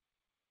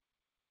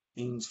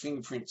things,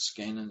 fingerprint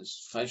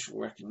scanners, facial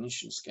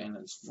recognition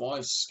scanners,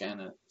 voice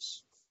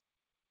scanners,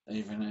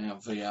 even our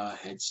VR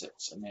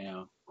headsets are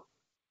now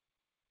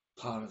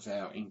part of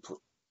our input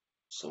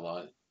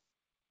silo.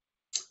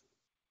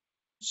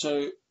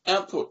 So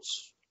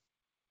outputs,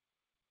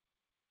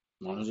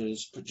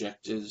 monitors,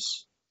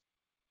 projectors,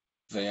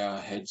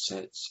 VR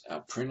headsets,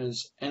 our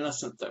printers,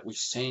 anything that we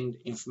send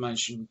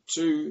information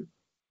to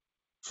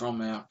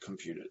from our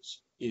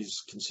computers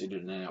is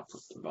considered an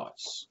output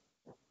device.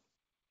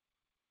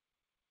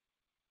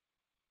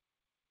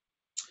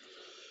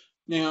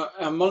 Now,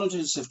 our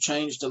monitors have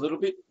changed a little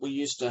bit. We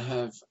used to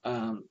have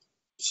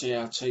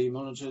CRT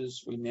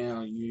monitors. We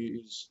now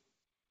use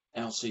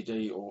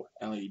LCD or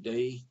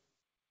LED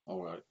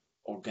or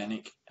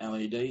organic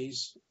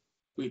LEDs,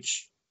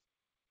 which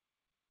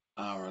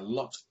are a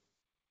lot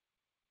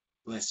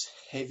less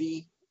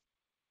heavy,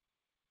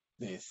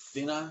 they're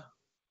thinner,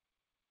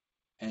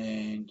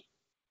 and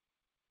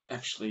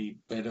actually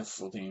better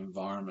for the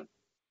environment.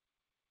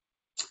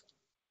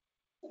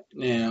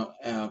 Now,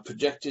 our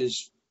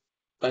projectors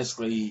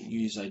basically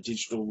use a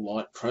digital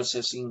light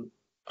processing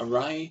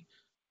array,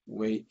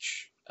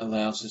 which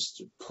allows us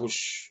to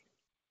push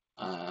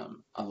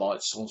a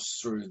light source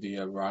through the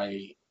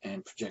array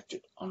and project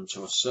it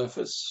onto a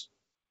surface.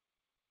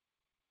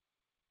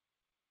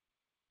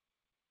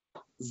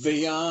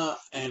 VR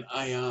and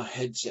AR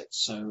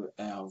headsets, so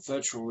our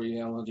virtual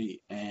reality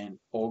and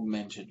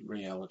augmented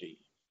reality.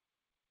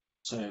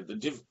 So the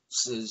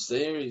differences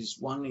there is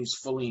one is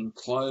fully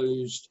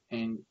enclosed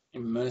and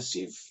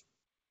immersive,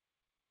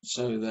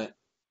 so that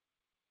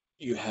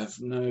you have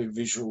no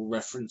visual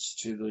reference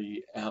to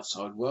the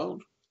outside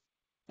world.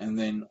 And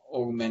then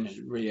augmented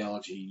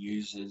reality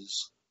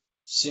uses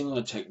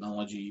similar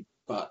technology,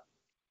 but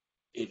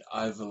it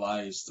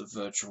overlays the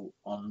virtual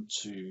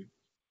onto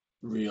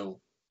real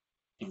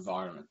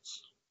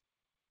environments.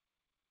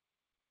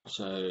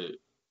 So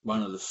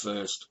one of the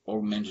first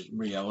augmented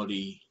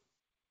reality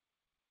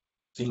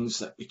things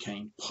that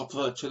became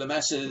popular to the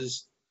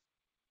masses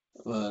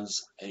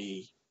was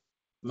a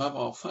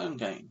mobile phone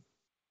game,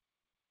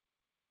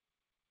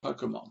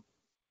 Pokemon.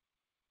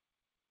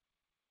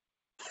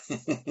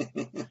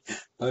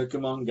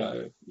 Pokemon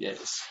Go,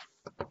 yes.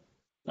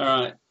 All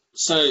right,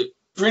 so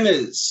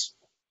printers.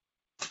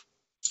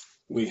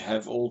 We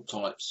have all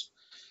types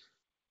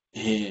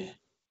here.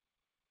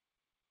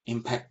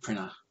 Impact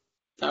printer.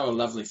 They were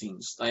lovely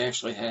things. They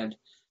actually had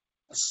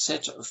a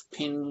set of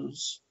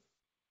pins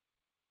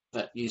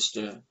that used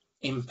to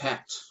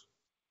impact.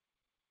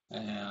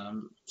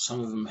 Some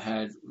of them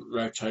had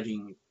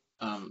rotating,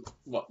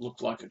 what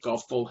looked like a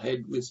golf ball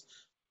head with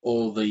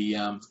all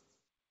the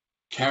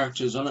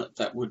characters on it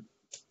that would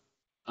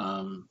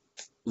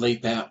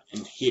leap out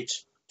and hit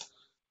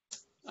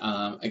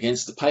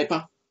against the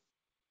paper.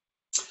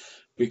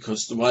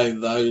 Because the way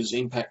those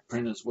impact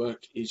printers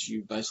worked is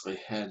you basically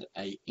had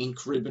a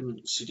ink ribbon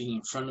sitting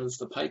in front of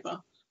the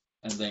paper,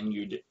 and then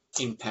you'd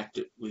impact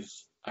it with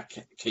a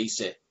key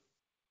set.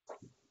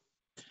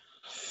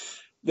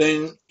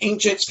 Then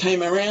inkjets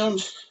came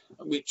around,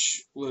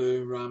 which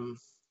were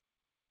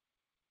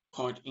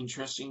quite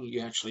interesting.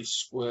 You actually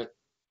squirt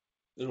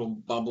little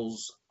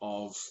bubbles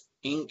of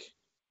ink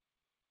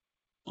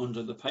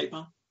onto the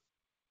paper.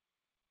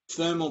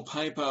 Thermal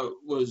paper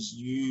was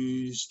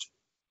used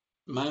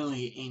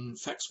mainly in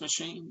fax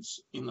machines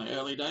in the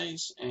early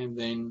days, and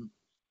then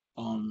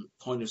on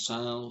point of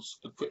sales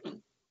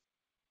equipment.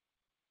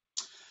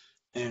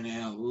 And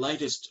our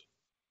latest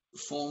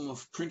form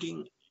of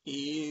printing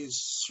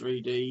is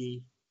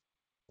 3D,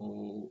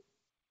 or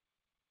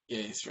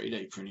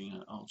 3D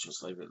printing. I'll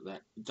just leave it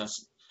at that.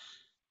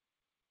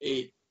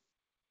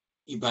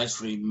 You're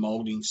basically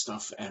molding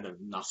stuff out of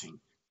nothing.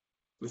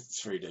 with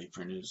 3D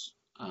printers.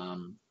 A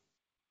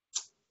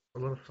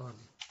lot of fun.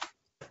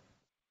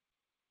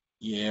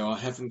 Yeah, I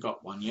haven't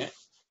got one yet.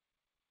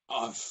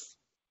 I've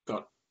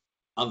got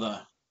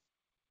other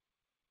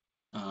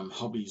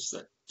hobbies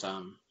that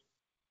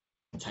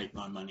take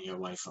my money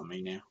away from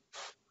me now,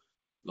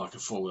 like a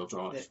 4-wheel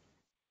drive.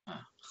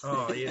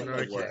 Oh, yeah, no,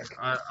 They okay. work.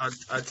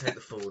 I'd take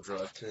the 4-wheel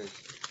drive too.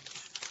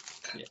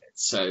 Yeah,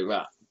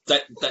 so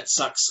that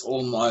sucks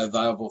all my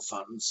available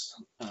funds.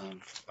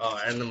 And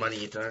the money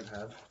you don't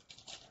have.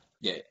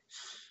 Yeah.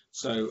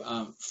 So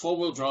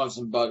 4-wheel drives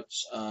and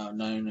boats are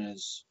known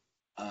as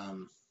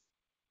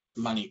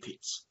money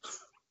pits.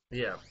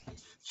 Yeah.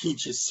 You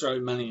just throw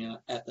money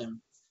at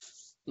them,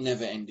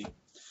 never ending.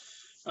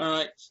 All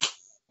right,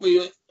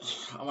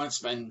 I won't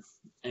spend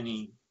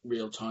any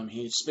real time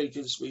here.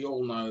 Speakers, we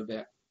all know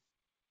about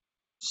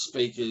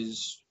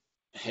speakers,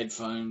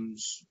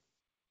 headphones.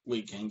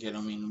 We can get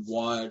them in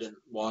wired and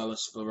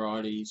wireless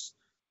varieties.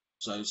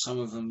 So some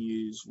of them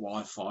use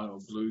Wi-Fi or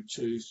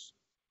Bluetooth.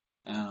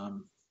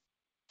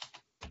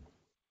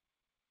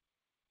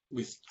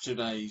 With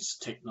today's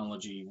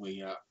technology,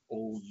 we are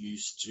all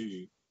used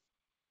to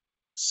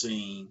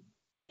seeing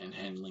and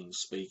handling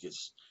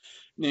speakers.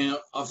 Now,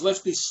 I've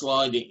left this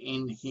slide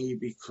in here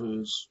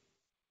because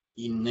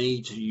you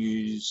need to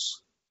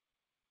use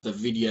the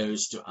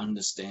videos to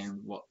understand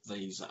what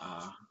these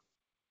are,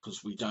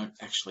 because we don't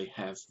actually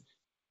have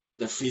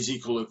the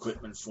physical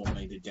equipment for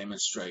me to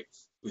demonstrate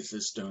with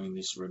us doing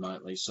this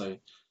remotely. So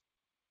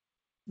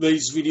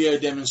these video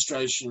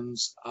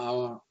demonstrations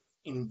are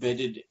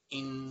embedded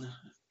in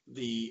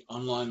the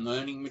online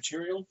learning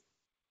material.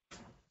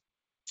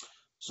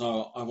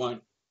 So I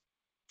won't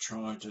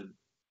try to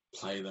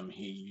play them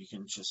here. You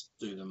can just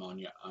do them on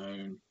your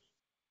own,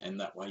 and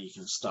that way you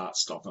can start,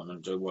 stop them,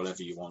 and do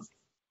whatever you want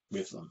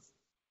with them.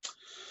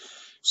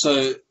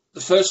 So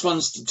the first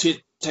one's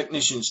the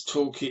Technician's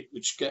Toolkit,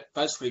 which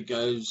basically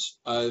goes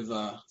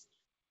over,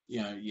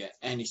 your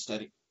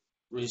anti-static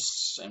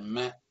risks and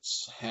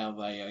mats, how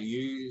they are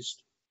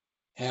used,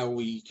 how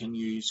we can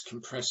use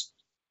compressed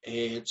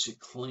air to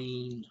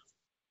clean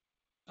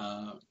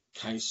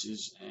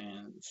cases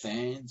and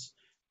fans.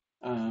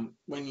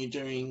 When you're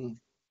doing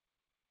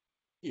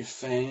your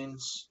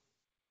fans,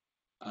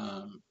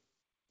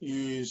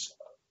 use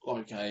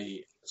like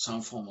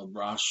some form of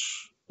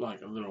brush,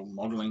 like a little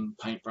modeling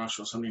paintbrush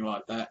or something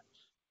like that,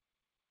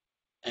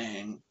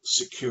 and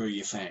secure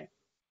your fan.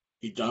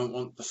 You don't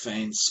want the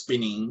fan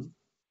spinning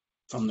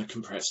from the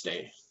compressed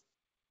air,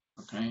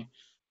 okay?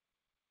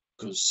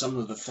 Because some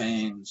of the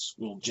fans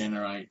will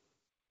generate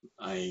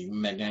a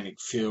magnetic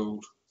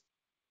field.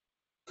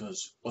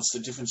 Because what's the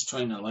difference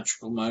between an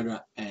electrical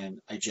motor and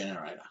a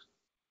generator?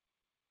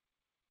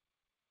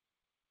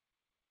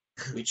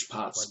 Which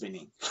part's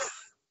spinning?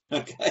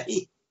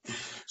 Okay,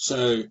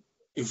 so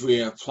if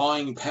we're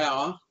applying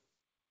power,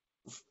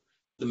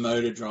 the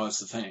motor drives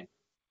the fan.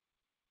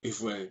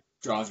 If we're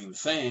driving the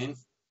fan,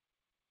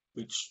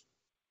 which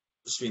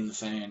spin the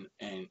fan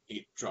and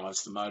it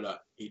drives the motor,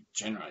 it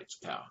generates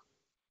power.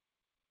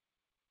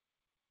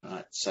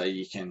 Right, so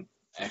you can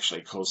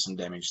actually cause some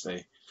damage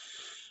there.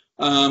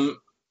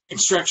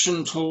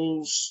 Extraction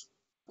tools.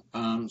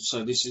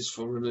 So this is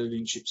for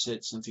removing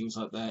chipsets and things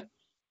like that.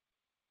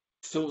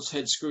 Phillips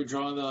head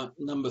screwdriver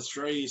number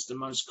 3 is the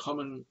most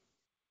common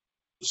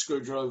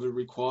screwdriver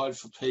required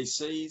for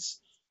PCs.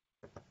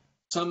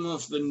 Some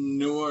of the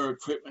newer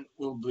equipment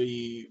will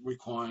be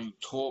requiring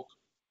torque,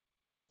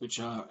 which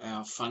are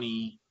our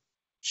funny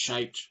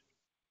shaped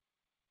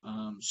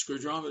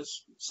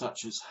screwdrivers,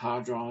 such as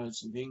hard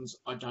drives and things.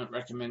 I don't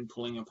recommend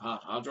pulling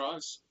apart hard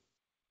drives,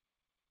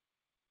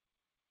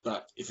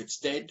 but if it's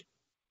dead,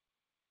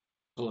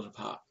 pull it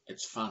apart.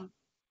 It's fun.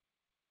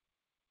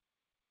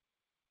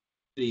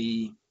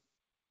 The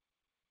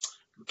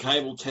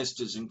cable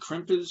testers and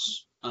crimpers.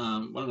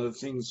 One of the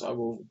things I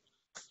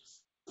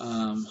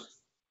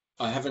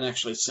haven't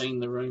actually seen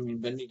the room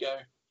in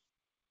Bendigo.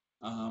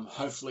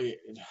 Hopefully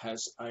it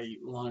has a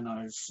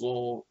lino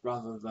floor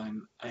rather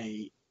than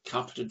a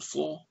carpeted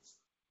floor.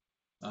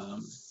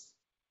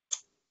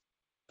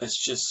 Let's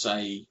just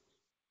say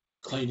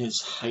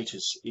cleaners hate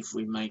us if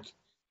we make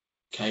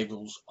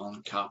cables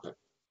on carpet,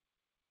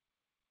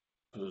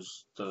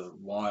 because the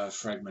wire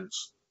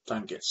fragments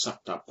don't get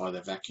sucked up by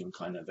the vacuum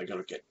cleaner. They've got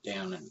to get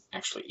down and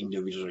actually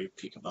individually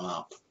pick them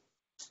up.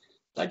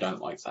 They don't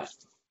like that.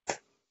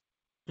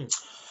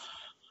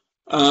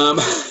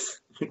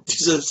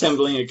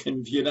 Disassembling a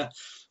computer.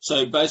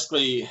 So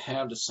basically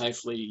how to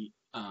safely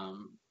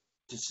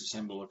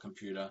disassemble a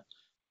computer.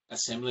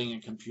 Assembling a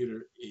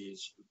computer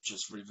is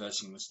just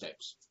reversing the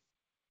steps.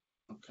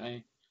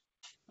 Okay.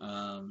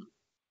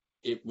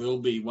 It will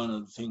be one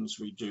of the things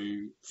we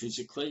do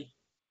physically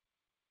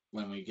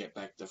when we get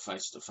back to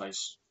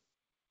face-to-face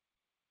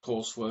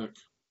coursework.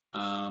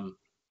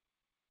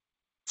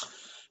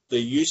 There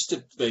used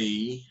to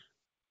be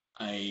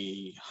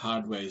a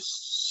hardware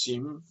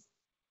sim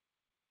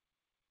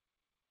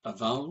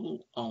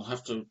available. I'll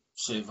have to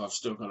see if I've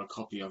still got a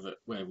copy of it,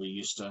 where we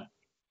used to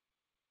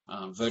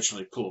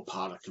virtually pull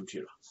apart a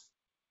computer.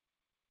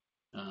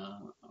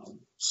 I'll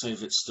see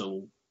if it's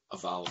still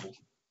available.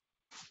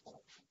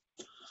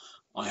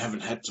 I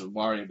haven't had to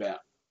worry about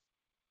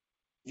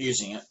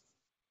using it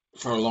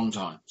for a long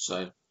time.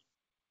 So,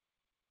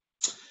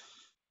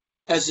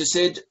 as I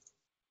said,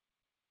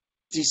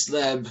 this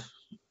lab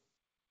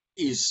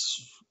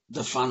is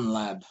the fun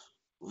lab.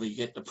 We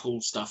get to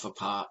pull stuff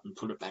apart and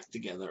put it back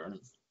together and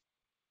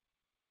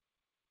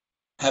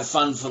have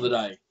fun for the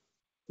day.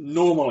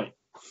 Normally.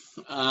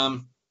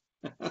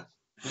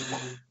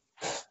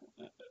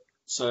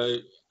 So,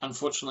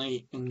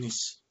 unfortunately, in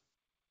this,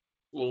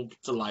 we'll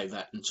delay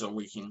that until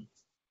we can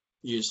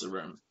use the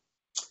room.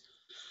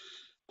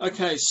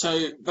 Okay,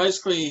 so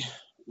basically,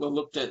 we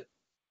looked at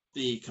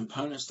the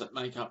components that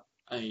make up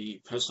a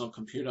personal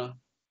computer.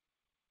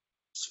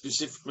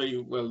 Specifically,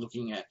 we're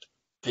looking at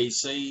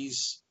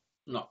PCs,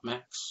 not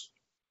Macs.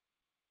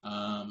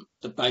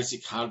 The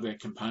basic hardware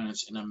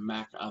components in a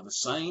Mac are the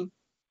same.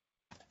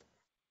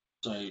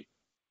 So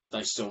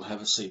they still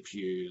have a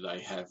CPU,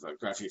 they have a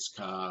graphics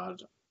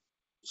card,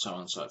 so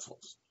on and so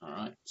forth. All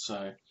right.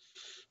 So,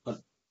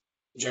 but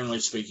generally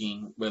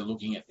speaking, we're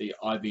looking at the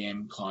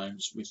IBM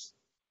clones with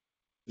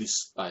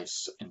this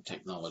base and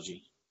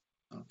technology.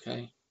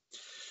 Okay.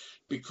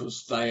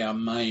 Because they are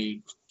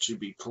made to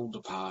be pulled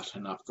apart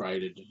and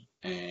upgraded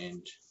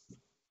and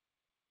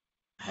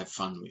have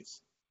fun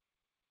with.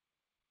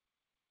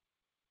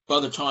 By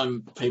the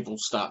time people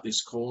start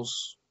this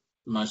course,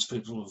 most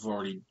people have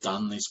already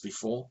done this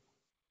before.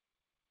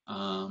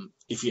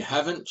 If you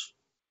haven't,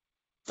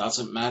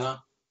 doesn't matter.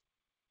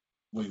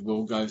 We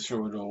will go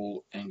through it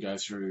all and go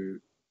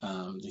through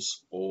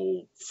this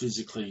all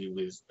physically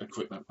with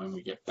equipment when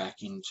we get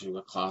back into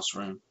a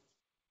classroom.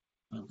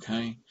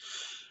 Okay.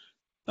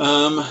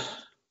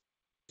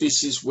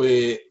 This is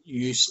where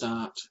you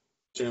start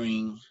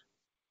doing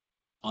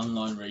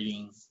online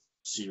reading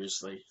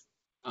seriously.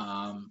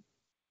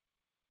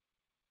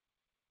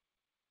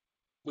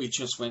 We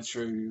just went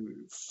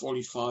through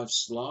 45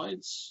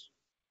 slides,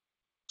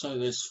 so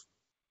there's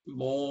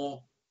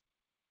more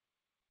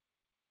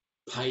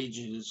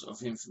pages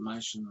of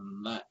information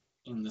than that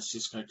in the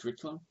Cisco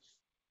curriculum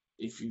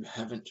if you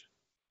haven't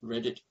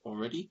read it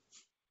already.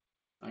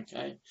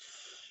 Okay.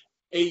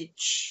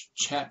 Each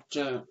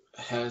chapter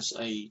has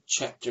a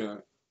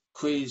chapter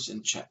quiz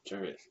and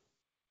chapter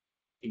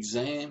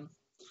exam.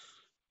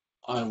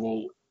 I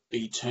will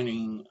be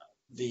turning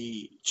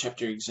the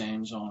chapter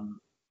exams on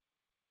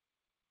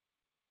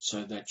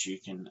so that you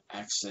can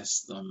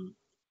access them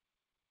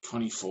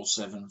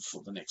 24/7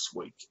 for the next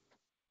week.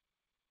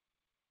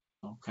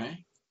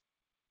 Okay.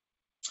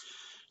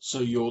 So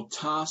your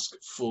task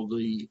for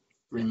the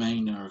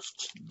remainder of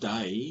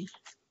today,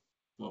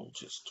 we'll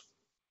just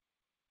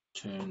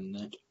turn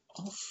that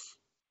off.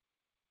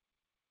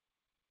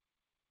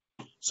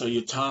 So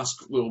your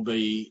task will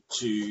be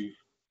to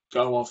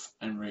go off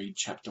and read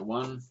chapter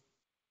 1.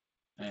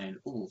 And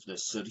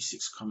there's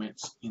 36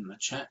 comments in the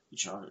chat,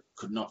 which I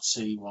could not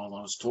see while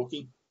I was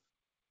talking.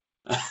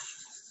 Okay,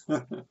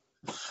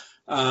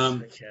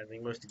 I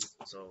think most of it's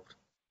solved.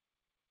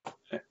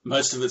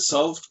 Most of it's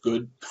solved.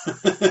 Good.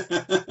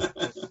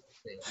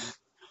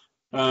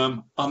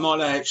 I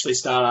might actually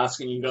start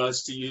asking you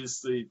guys to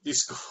use the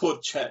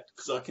Discord chat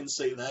because I can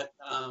see that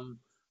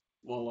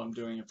while I'm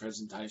doing a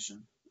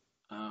presentation.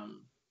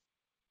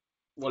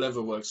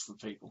 Whatever works for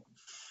people.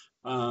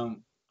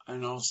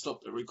 And I'll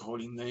stop the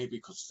recording there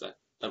because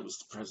that was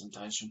the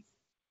presentation.